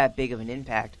just that big of an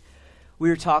impact. We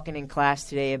were talking in class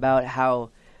today about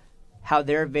how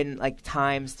there have been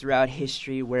times throughout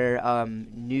history where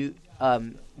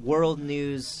world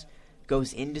news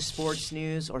goes into sports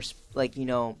news, or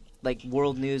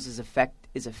world news is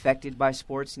affected by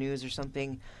sports news or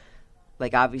something.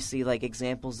 Obviously,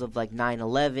 examples of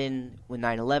 9/11. When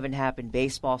 9/11 happened,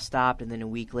 baseball stopped, and then a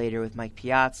week later with Mike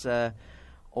Piazza,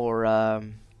 or I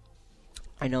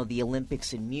know the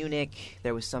Olympics in Munich,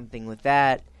 there was something with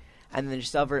that. And then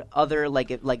there's other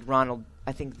Ronald.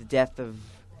 I think the death of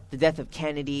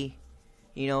Kennedy,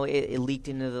 it leaked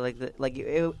into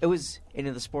it was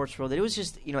into the sports world. It was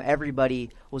just everybody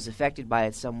was affected by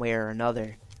it some way or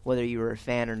another, whether you were a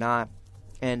fan or not.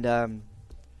 And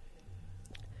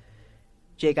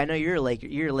Jake, I know you're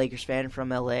a Lakers fan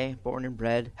from LA, born and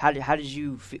bred. How did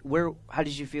you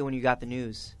feel when you got the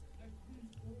news?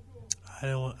 I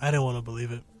didn't want to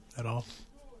believe it at all.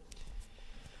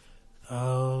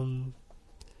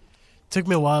 Took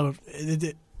me a while.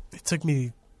 It took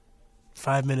me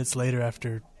 5 minutes later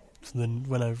after when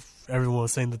everyone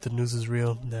was saying that the news is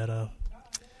real, that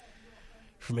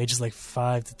from ages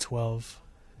 5 to 12,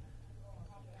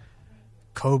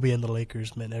 Kobe and the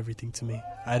Lakers meant everything to me.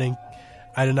 I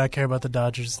did not care about the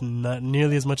Dodgers, not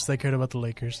nearly as much as I cared about the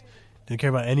Lakers. Didn't care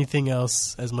about anything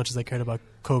else as much as I cared about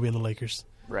Kobe and the Lakers.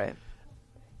 Right.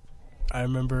 I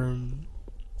remember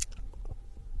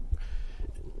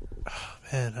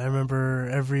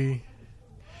every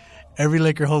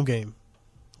Laker home game.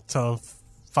 So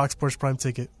Fox Sports Prime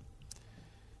ticket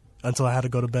until I had to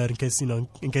go to bed in case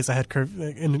I had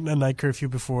a night curfew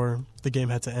before the game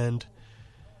had to end.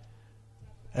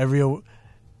 Every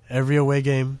away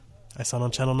game I saw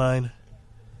on Channel 9.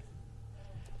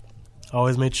 I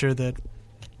always made sure that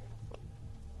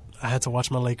I had to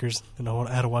watch my Lakers, and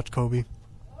I had to watch Kobe.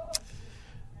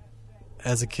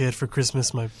 As a kid, for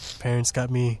Christmas, my parents got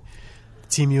me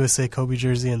Team USA Kobe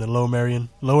jersey and the Lower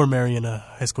Marion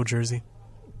high school jersey.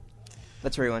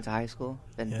 That's where you went to high school?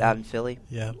 And out in Philly?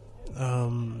 Yeah.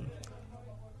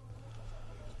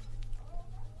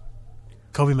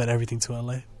 Kobe meant everything to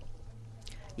LA.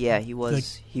 Yeah, he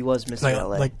was Mr.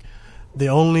 LA. The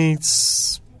only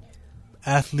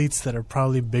athletes that are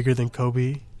probably bigger than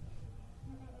Kobe,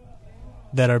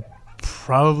 that are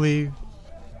probably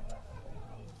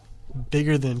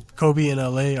bigger than Kobe in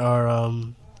LA are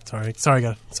sorry, just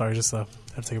have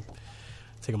to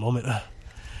take a moment.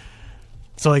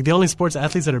 So the only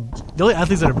athletes that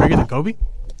are bigger than Kobe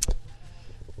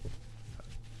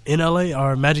in LA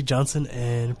are Magic Johnson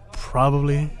and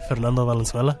probably Fernando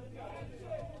Valenzuela.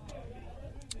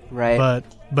 Right.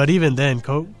 But even then,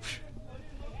 Kobe's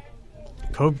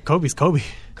Kobe. Kobe's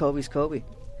Kobe.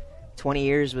 20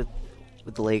 years with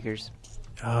the Lakers.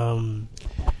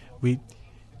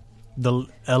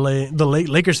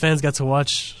 Lakers fans got to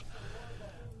watch.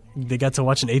 They got to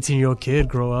watch an 18-year-old kid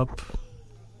grow up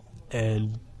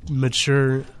and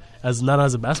mature, not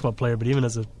as a basketball player, but even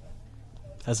as a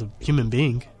human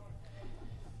being.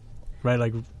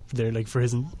 Right, they're for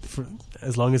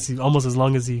as long as he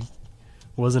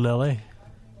was in LA.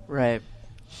 Right.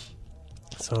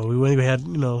 So we had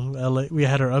LA. We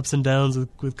had our ups and downs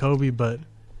with Kobe, but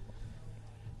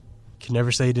can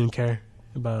never say he didn't care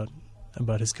about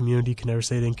his community. Can never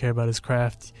say he didn't care about his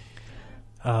craft.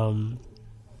 Can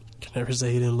never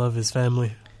say he didn't love his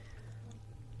family.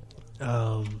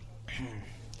 And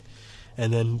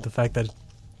then the fact that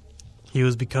he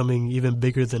was becoming even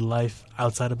bigger than life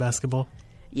outside of basketball.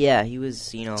 Yeah, he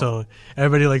was, So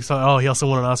everybody saw, he also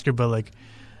won an Oscar, but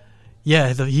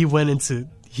he wanted to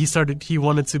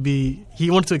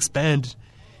expand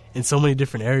in so many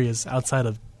different areas outside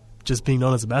of just being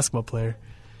known as a basketball player.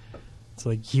 it's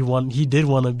like he did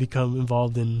want to become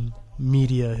involved in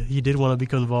media. He did want to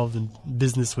become involved in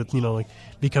business with, like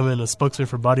becoming a spokesman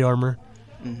for Body Armor,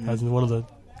 as one of the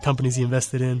companies he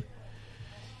invested in.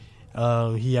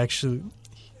 He actually,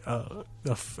 a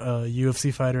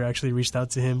UFC fighter actually reached out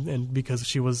to him, and because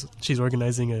she's trying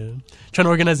to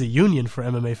organize a union for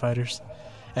MMA fighters,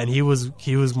 and he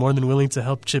was more than willing to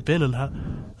help chip in on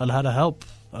how to help.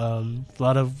 A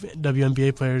lot of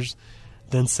WNBA players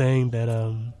then saying that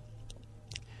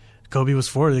Kobe was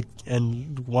for it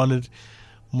and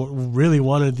really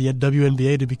wanted the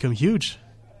WNBA to become huge.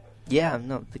 Yeah,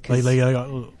 no, because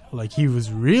like he was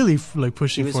really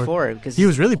pushing. He was for it because he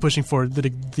was really pushing for the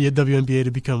WNBA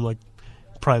to become like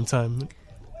prime time.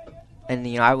 And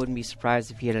I wouldn't be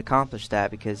surprised if he had accomplished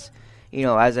that because,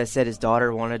 as I said, his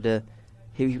daughter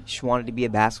she wanted to be a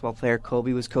basketball player.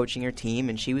 Kobe was coaching her team,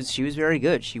 and she was very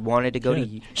good. She wanted to go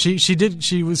to.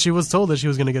 She was told that she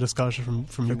was going to get a scholarship from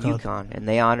UConn, and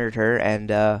they honored her. And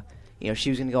she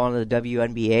was going to go on to the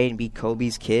WNBA and be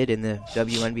Kobe's kid in the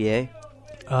WNBA.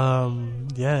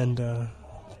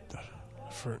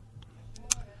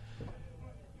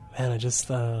 I just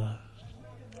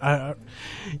I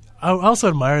also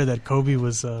admire that Kobe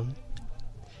was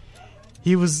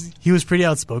he was pretty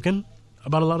outspoken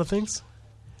about a lot of things,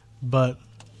 but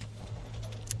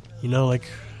it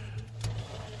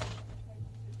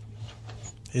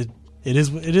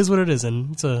is what it is,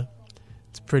 and it's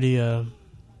pretty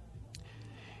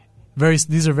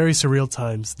these are very surreal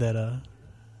times that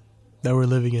we're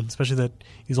living in, especially that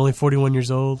he's only 41 years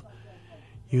old.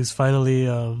 He was finally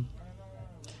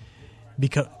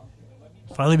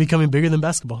becoming bigger than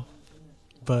basketball.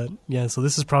 But yeah, so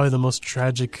this is probably the most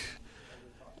tragic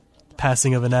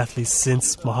passing of an athlete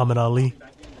since Muhammad Ali.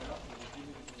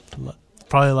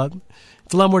 It's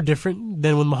a lot more different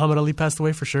than when Muhammad Ali passed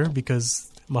away, for sure, because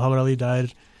Muhammad Ali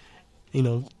died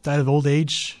of old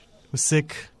age, was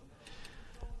sick.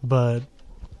 But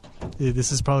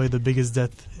this is probably the biggest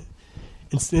death,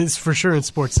 it's for sure, in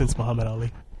sports since Muhammad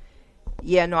Ali.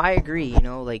 Yeah, no, I agree.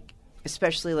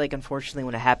 Especially unfortunately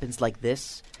when it happens like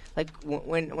this,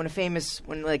 when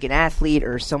an athlete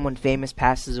or someone famous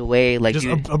passes away, just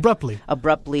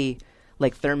abruptly,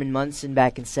 like Thurman Munson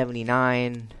back in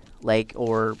 '79,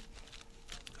 or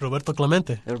Roberto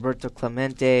Clemente.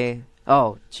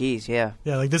 Oh, jeez, yeah.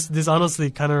 Yeah, this honestly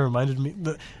kind of reminded me.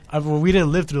 We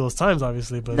didn't live through those times,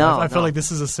 obviously, but I feel like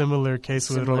this is a similar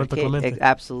case with Roberto Clemente.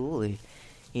 Absolutely,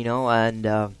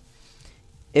 and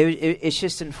it's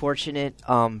just unfortunate.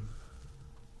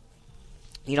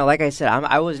 Like I said,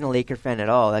 I wasn't a Laker fan at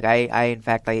all. In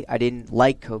fact, I didn't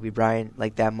like Kobe Bryant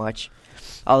that much.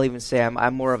 I'll even say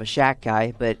I'm more of a Shaq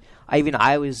guy, but I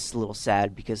was a little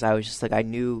sad because I was just I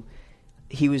knew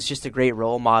he was just a great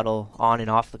role model on and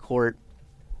off the court.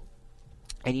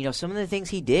 And some of the things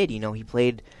he did, he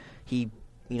played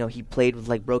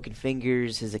with broken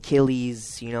fingers, his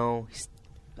Achilles,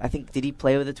 I think, did he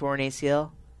play with a torn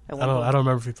ACL? I don't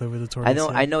remember if he played with a torn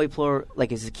ACL. I know he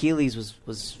played, his Achilles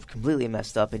was completely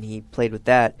messed up, and he played with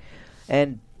that.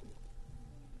 And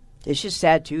it's just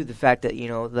sad too, the fact that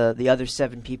the other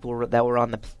 7 people that were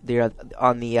on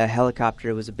the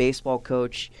helicopter was a baseball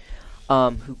coach,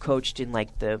 who coached in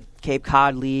the Cape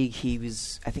Cod League.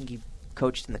 I think he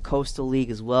coached in the Coastal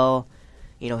League as well.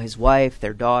 His wife,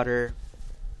 their daughter,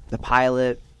 the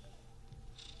pilot,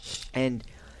 and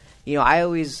I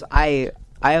always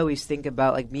think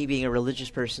about, me being a religious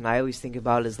person, I always think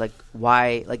about is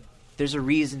why, there's a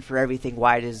reason for everything.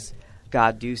 Why does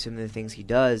God do some of the things he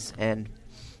does? And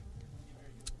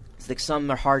it's some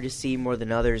are hard to see more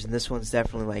than others, and this one's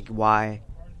definitely why,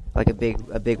 a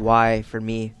big why for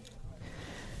me.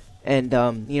 And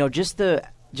just the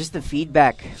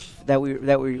feedback that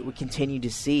we continue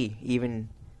to see even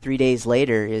 3 days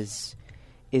later is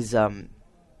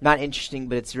not interesting,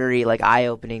 but it's very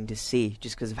eye-opening to see,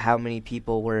 just because of how many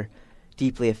people were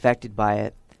deeply affected by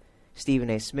it. Stephen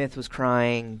A. Smith was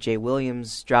crying. Jay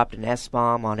Williams dropped an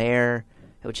S-bomb on air,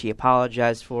 which he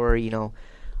apologized for. The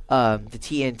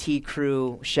TNT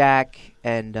crew, Shaq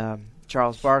and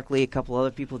Charles Barkley, a couple other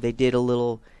people, they did a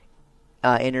little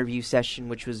interview session,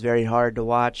 which was very hard to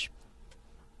watch.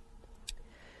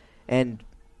 And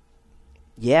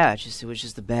yeah, it was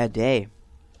just a bad day.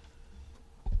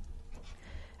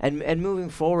 And moving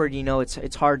forward,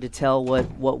 it's hard to tell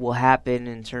what will happen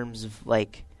in terms of I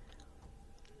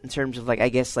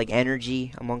guess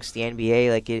energy amongst the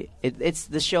NBA. It's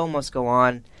the show must go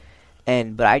on,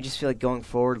 but I just feel going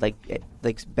forward,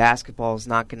 basketball is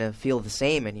not going to feel the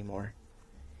same anymore.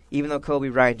 Even though Kobe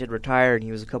Bryant did retire and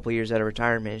he was a couple years out of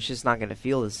retirement, it's just not going to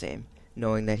feel the same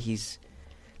knowing that he's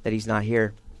not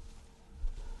here.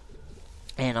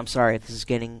 And I'm sorry if this is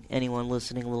getting anyone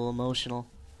listening a little emotional,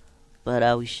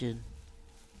 but we should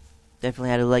definitely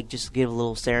had to just give a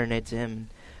little serenade to him,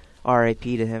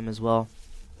 R.I.P. to him as well.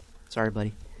 Sorry,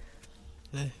 buddy.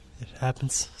 It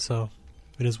happens, so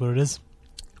it is what it is.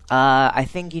 I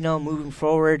think moving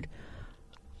forward,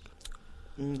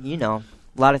 a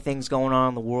lot of things going on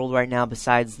in the world right now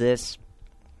besides this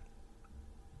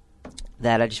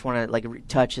that I just want to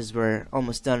touch as we're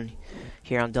almost done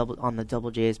here on the Double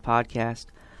J's podcast.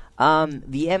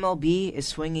 The MLB is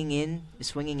swinging in.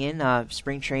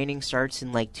 Spring training starts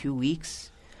in 2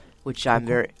 weeks, which I'm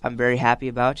very happy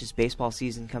about. Just baseball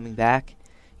season coming back.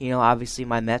 Obviously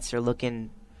my Mets are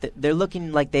looking. They're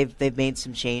looking like they've made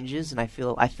some changes, and I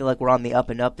feel like we're on the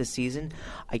up and up this season.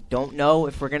 I don't know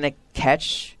if we're gonna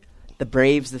catch the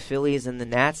Braves, the Phillies, and the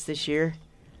Nats this year.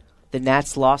 The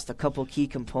Nats lost a couple key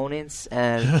components,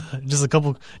 and just a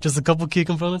couple key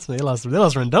components. They lost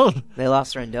Rendon. They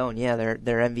lost Rendon. Yeah, their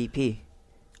MVP.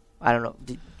 I don't know.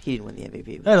 He didn't win the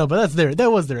MVP. I know, but that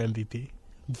was their MVP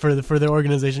for their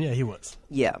organization. Yeah, he was.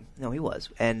 Yeah, no, he was.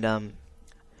 And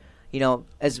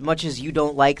as much as you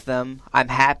don't like them, I'm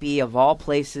happy of all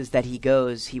places that he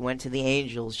goes. He went to the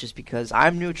Angels just because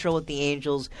I'm neutral with the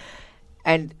Angels,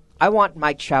 and I want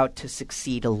Mike Trout to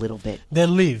succeed a little bit.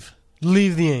 Then leave.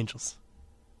 Leave the Angels.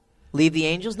 Leave the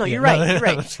Angels? No, you're right. You're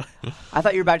right. I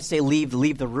thought you were about to say leave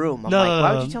the room.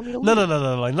 Why would you tell me to leave?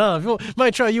 No.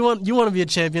 Mike Trout, you want to be a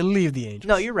champion? Leave the Angels.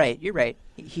 No, you're right. You're right.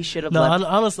 He should have. No,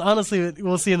 honestly,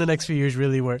 we'll see in the next few years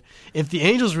really where if the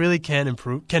Angels really cannot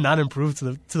improve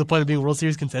to the point of being World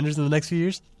Series contenders in the next few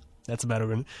years, that's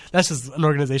that's just an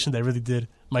organization that really did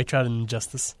Mike Trout an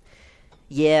injustice.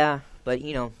 Yeah, but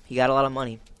he got a lot of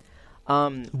money.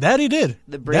 That he did.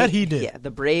 Yeah,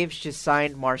 the Braves just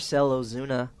signed Marcell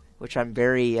Ozuna, which I'm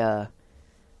very,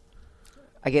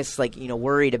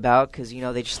 worried about because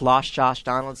they just lost Josh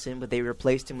Donaldson, but they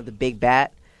replaced him with a big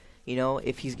bat.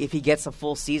 If he gets a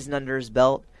full season under his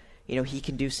belt, he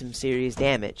can do some serious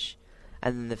damage.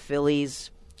 And then the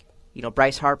Phillies,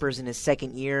 Bryce Harper's in his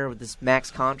second year with this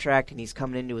max contract, and he's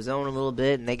coming into his own a little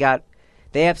bit, and they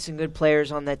have some good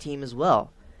players on that team as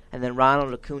well. And then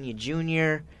Ronald Acuna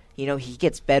Jr., he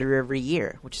gets better every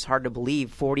year, which is hard to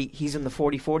believe. He's in the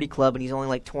 40-40 club, and he's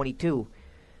only 22.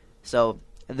 So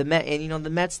the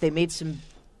Mets, they made some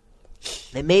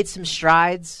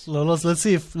strides. Well, let's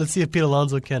see if Pete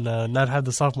Alonso can not have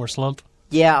the sophomore slump.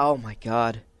 Yeah. Oh my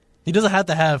God. He doesn't have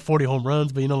to have 40 home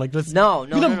runs, but no.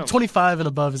 25 and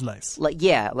above is nice.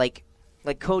 Like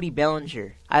Cody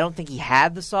Bellinger. I don't think he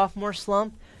had the sophomore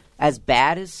slump as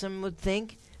bad as some would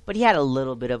think. But he had a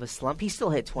little bit of a slump. He still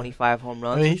hit 25 home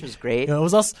runs, which was great. It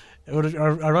was also,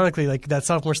 ironically, that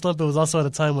sophomore slump, it was also at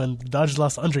a time when the Dodgers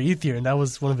lost Andre Ethier, and that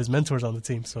was one of his mentors on the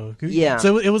team. So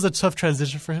it was a tough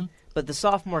transition for him. But the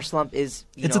sophomore slump is,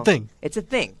 a thing. It's a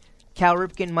thing. Cal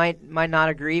Ripken might not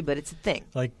agree, but it's a thing.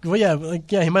 He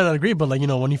might not agree, but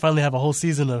when you finally have a whole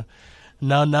season of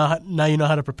now you know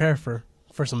how to prepare for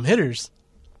some hitters.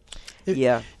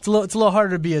 It's a little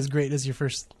harder to be as great as your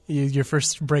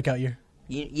first breakout year.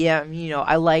 Yeah,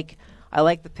 I like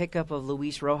the pickup of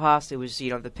Luis Rojas. It was,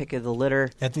 the pick of the litter.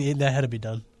 That had to be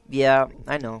done. Yeah,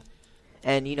 I know.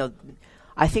 And,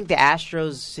 I think the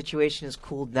Astros situation has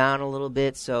cooled down a little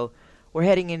bit, so we're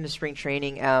heading into spring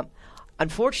training.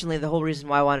 Unfortunately, the whole reason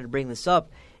why I wanted to bring this up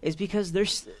is because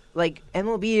there's,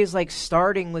 MLB is,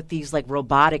 starting with these,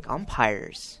 robotic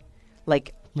umpires.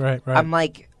 Right. I'm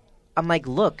like,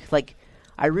 look,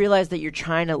 I realize that you're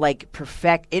trying to,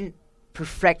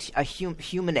 perfect a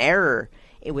human error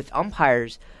with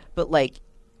umpires, but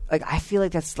I feel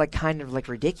like that's kind of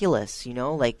ridiculous,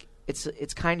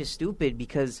 it's kind of stupid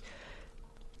because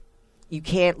you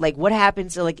can't what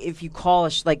happens if you call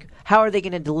how are they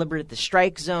going to deliberate the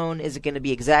strike zone? Is it going to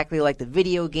be exactly like the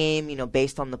video game,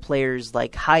 based on the player's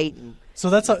height and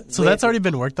that's already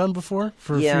been worked on before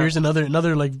for a few years in other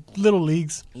little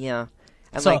leagues. Yeah.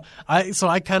 And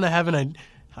I kind of have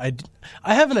I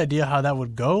have an idea how that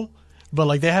would go.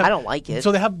 But they have, I don't like it.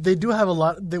 So they do have a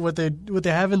lot. What they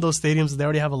have in those stadiums, they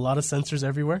already have a lot of sensors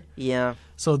everywhere. Yeah.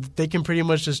 So they can pretty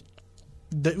much just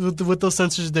with those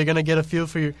sensors, they're gonna get a feel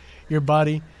for your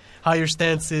body, how your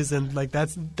stance is, and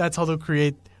that's how they'll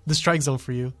create the strike zone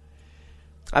for you.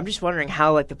 I'm just wondering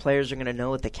how the players are gonna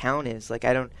know what the count is.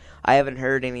 I haven't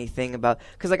heard anything about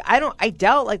because I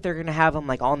doubt they're gonna have them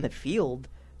on the field.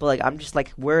 But I'm just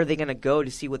where are they gonna go to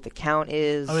see what the count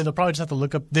is? I mean, they'll probably just have to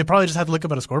look up. They probably just have to look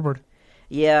up at a scoreboard.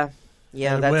 Yeah.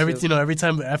 Every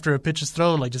time after a pitch is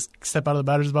thrown, just step out of the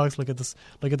batter's box, look at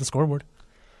the scoreboard.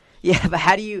 Yeah, but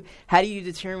how do you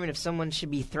determine if someone should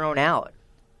be thrown out?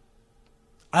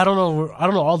 I don't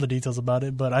know all the details about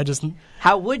it, but I just.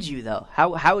 How would you though?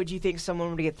 How would you think someone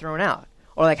would get thrown out,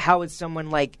 or like how would someone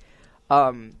like,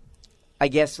 I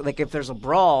guess like if there's a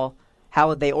brawl, how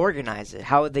would they organize it?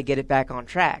 How would they get it back on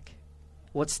track?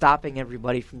 What's stopping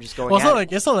everybody from just going? Well,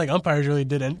 it's not like umpires really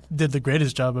did the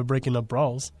greatest job of breaking up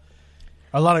brawls.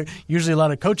 Usually a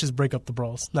lot of coaches break up the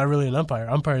brawls. Not really an umpire.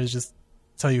 Umpires just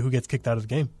tell you who gets kicked out of the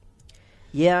game.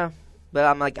 Yeah.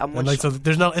 But so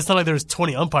it's not like there's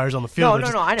 20 umpires on the field.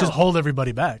 No, I know. Just hold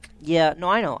everybody back. Yeah, no,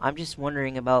 I know. I'm just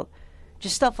wondering about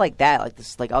just stuff like that, like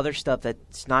this, like other stuff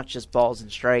that's not just balls and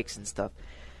strikes and stuff.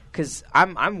 Because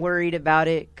I'm worried about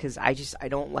it because I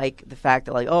don't like the fact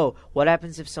that like, oh, what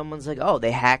happens if someone's like, oh,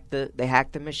 they hacked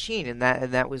the machine and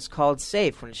that was called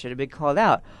safe when it should have been called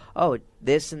out. Oh,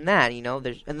 this and that, and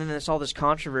then there's all this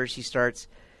controversy starts.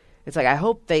 It's like I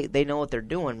hope they know what they're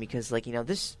doing because like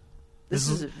This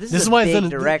is a big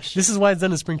direction. This is why it's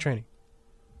done in spring training.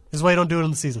 This is why you don't do it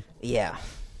in the season. Yeah.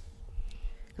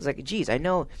 It's like, geez, I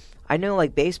know,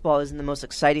 like baseball isn't the most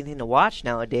exciting thing to watch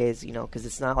nowadays, because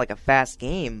it's not like a fast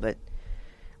game. But,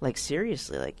 like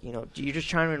seriously, like you're just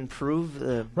trying to improve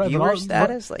the viewer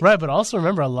status. Right, but also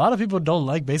remember, a lot of people don't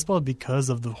like baseball because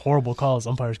of the horrible calls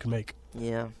umpires can make.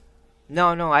 Yeah.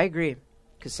 No, I agree.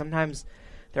 Because sometimes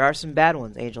there are some bad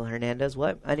ones. Angel Hernandez,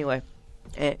 what? Anyway,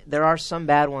 there are some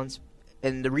bad ones.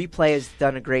 And the replay has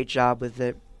done a great job with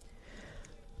it.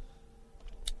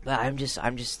 But I'm just,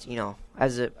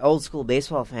 as an old school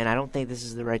baseball fan, I don't think this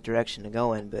is the right direction to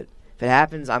go in. But if it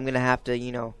happens, I'm going to have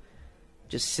to,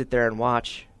 just sit there and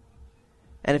watch.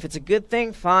 And if it's a good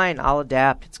thing, fine, I'll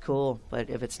adapt. It's cool. But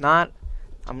if it's not,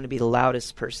 I'm going to be the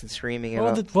loudest person screaming it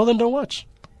up. Well, then don't watch.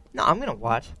 No, I'm going to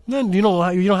watch. Then you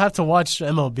don't have to watch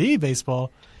MLB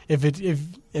baseball if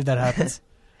that happens.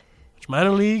 Watch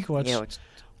minor league. Watch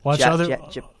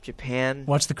Japan.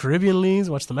 Watch the Caribbean leagues.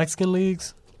 Watch the Mexican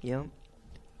leagues. Yeah.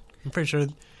 I'm pretty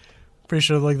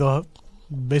sure like the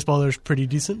baseball there's pretty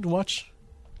decent to watch.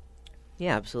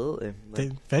 Yeah, absolutely.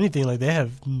 If anything, like they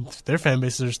have their fan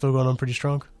bases are still going on pretty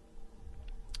strong.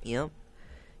 Yeah.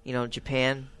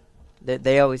 Japan,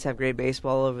 they always have great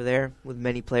baseball over there with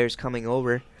many players coming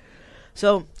over.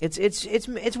 So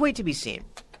it's wait to be seen.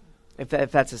 If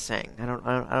that's a saying. I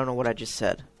don't know what I just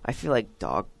said. I feel like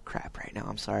dog crap right now.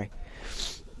 I'm sorry.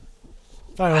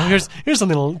 All right, well, here's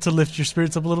something to lift your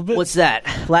spirits up a little bit. What's that?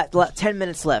 10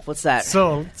 minutes left. What's that?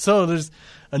 So there's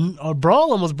a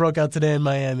brawl almost broke out today in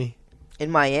Miami. In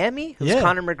Miami? Was Yeah.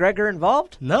 Conor McGregor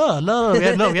involved? No.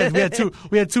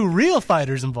 We had two real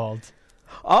fighters involved.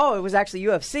 Oh, it was actually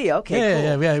UFC.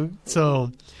 Okay, cool. Yeah.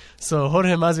 So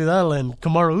Jorge Masvidal and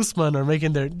Kamaru Usman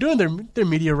are doing their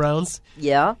media rounds.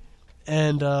 Yeah.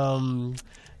 And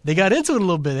they got into it a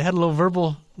little bit. They had a little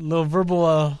verbal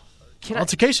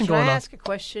altercation going on. Can I ask a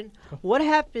question? What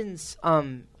happens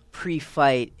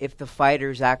pre-fight if the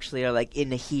fighters actually are like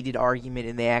in a heated argument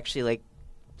and they actually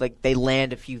like they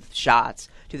land a few shots?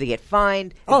 Do they get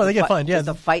fined? They get fined. Yeah. Is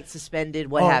the fight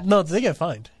suspended? What happens? No, they get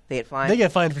fined. They get fined? They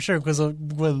get fined for sure because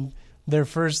when they're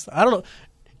first, I don't know.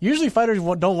 Usually fighters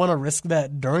don't want to risk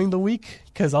that during the week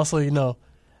because also,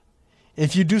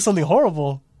 if you do something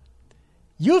horrible,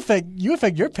 you affect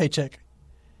your paycheck.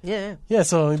 Yeah. Yeah,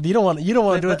 so you don't want to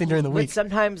do anything during the week.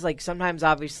 But sometimes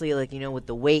obviously with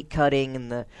the weight cutting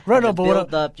and the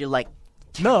build up, you're like,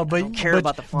 no, but I don't care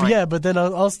about the fine. Yeah, but then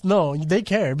also no, they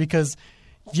care because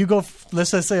you go.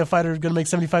 Let's just say a fighter is going to make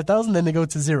 $75,000, then they go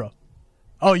to zero.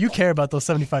 Oh, you care about those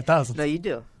 $75,000. No, you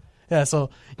do. Yeah, so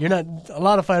you're not. A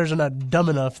lot of fighters are not dumb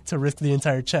enough to risk the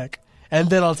entire check, and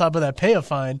then on top of that, pay a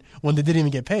fine when they didn't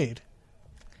even get paid.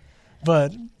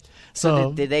 But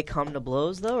so did they come to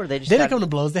blows though, or they just? They didn't come to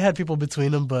blows. They had people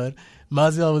between them, but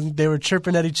they were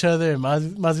chirping at each other, and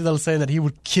Masvidal was saying that he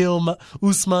would kill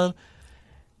Usman.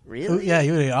 Really? Yeah,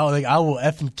 I will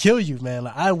effing kill you, man.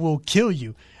 Like, I will kill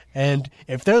you. And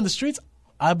if they're in the streets,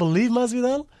 I believe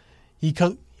Masvidal.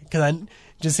 Because I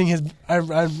just seeing his,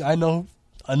 I know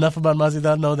enough about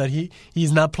Masvidal to know that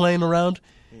he's not playing around.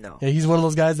 No. Yeah, he's one of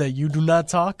those guys that you do not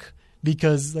talk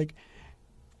because like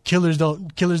killers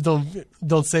don't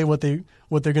say what they're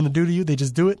gonna do to you. They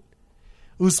just do it.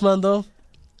 Usman though,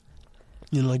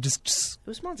 just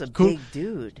Usman's a big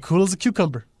dude. Cool as a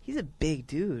cucumber. He's a big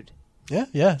dude.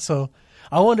 Yeah. So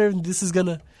I wonder if this is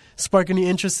gonna spark any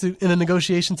interest in the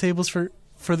negotiation tables for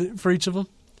each of them.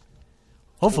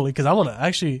 Hopefully, because I want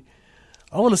to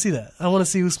see that. I want to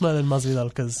see Usman and Masvidal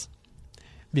because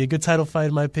it'd be a good title fight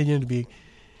in my opinion. It'd be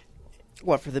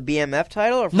what, for the BMF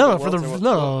title or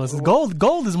gold.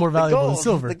 Gold is more valuable than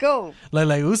silver. The gold.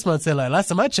 Like Usman said, like last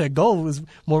time I checked, gold was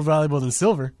more valuable than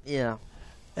silver. Yeah.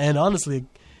 And honestly,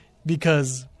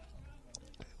 because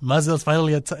Masvidal's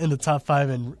finally in the top 5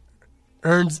 in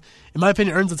earns, in my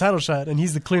opinion, earns a title shot, and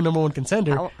he's the clear number one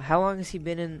contender. How long has he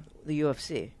been in the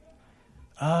UFC?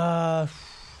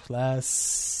 Last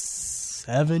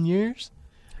 7 years.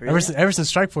 Really? Ever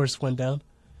since Strikeforce went down.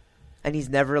 And he's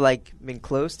never like been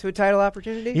close to a title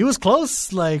opportunity? He was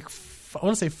close, like, I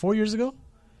want to say 4 years ago.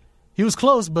 He was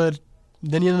close, but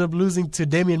then he ended up losing to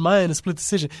Damian Maia in a split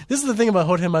decision. This is the thing about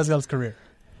Jorge Masvidal's career.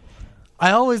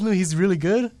 I always knew he's really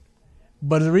good,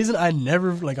 but the reason I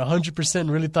never, like,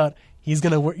 100% really thought he's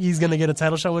gonna get a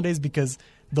title shot one day is because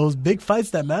those big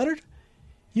fights that mattered,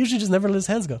 he usually just never let his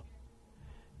hands go.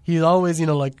 He always,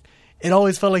 like, it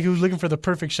always felt like he was looking for the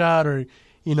perfect shot, or,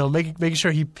 making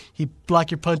sure he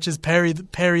block your punches, parry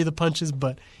the punches,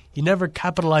 but he never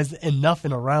capitalized enough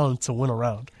in a round to win a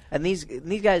round. And these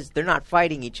guys, they're not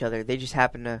fighting each other. They just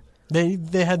happen to.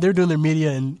 They're doing their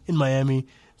media in Miami,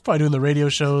 probably doing the radio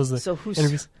shows. So who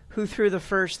threw the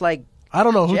first I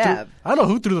don't know jab? I don't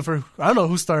know who threw the first. I don't know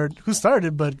who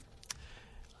started, but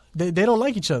they don't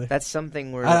like each other. That's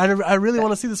something where I really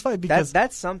want to see this fight because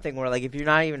that's something where, like, if they're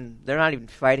not even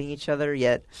fighting each other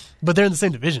yet. But they're in the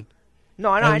same division. No,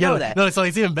 I know that. No,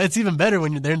 it's even better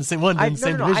when they're in the same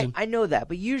division. I know that,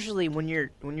 but usually when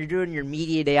you're doing your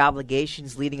media day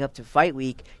obligations leading up to fight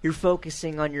week, you're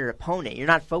focusing on your opponent. You're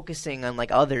not focusing on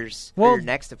like others or your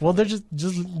next opponent. Well,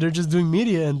 they're just doing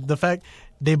media, and the fact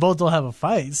they both don't have a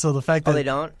fight. So the fact that they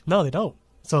don't. No, they don't.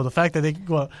 So the fact that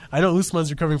I know Usman's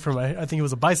recovering from I think it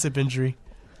was a bicep injury,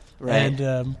 right?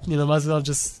 And Masvidal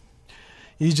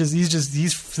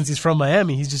since he's from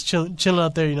Miami, he's just chilling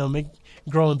out there,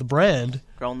 growing the brand.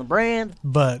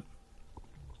 But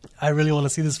I really want to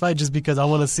see this fight just because I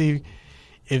want to see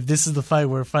if this is the fight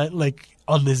where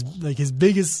on this, like, his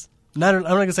biggest. I'm not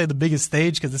gonna say the biggest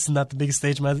stage because this is not the biggest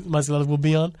stage Masvidal will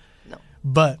be on. No.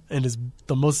 But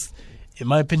in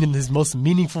my opinion, his most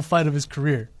meaningful fight of his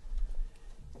career.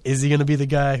 Is he going to be the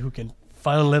guy who can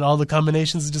finally let all the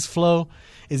combinations just flow?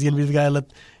 Is he going to be the guy let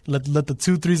the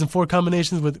 2, 3s, and 4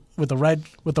 combinations with the right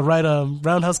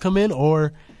roundhouse come in,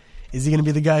 or is he going to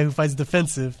be the guy who fights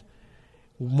defensive,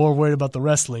 more worried about the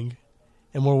wrestling,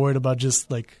 and more worried about just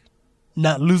like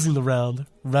not losing the round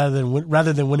rather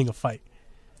than winning a fight?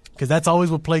 Because that's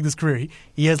always what plagued his career.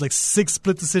 He has like 6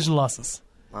 split decision losses.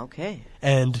 Okay.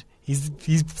 And he's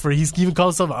even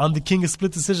called himself, I'm the king of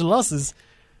split decision losses.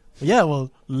 Yeah, well,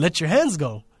 let your hands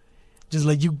go. Just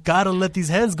like, you gotta let these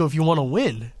hands go if you want to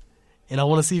win. And I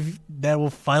want to see if that will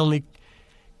finally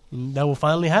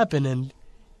happen, and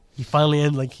he finally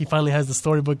has the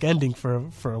storybook ending for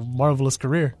a marvelous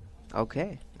career.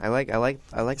 Okay, I like where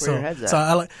your head's at.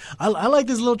 So I like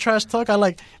this little trash talk. I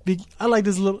like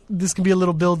this can be a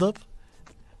little build up,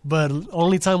 but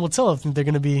only time will tell if they're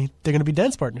gonna be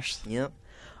dance partners. Yep.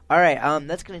 All right,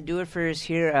 that's going to do it for us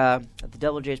here at the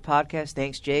Double J's podcast.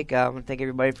 Thanks, Jake. I want to thank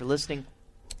everybody for listening.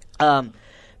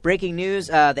 Breaking news,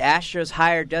 the Astros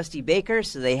hired Dusty Baker,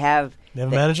 so they have a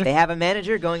manager? They have a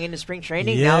manager going into spring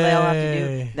training.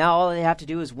 Yay. Now all they have to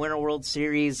do is win a World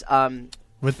Series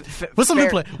with some new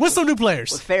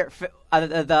players. With fair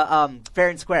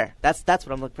and square. That's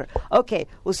what I'm looking for. Okay,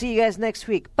 we'll see you guys next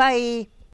week. Bye.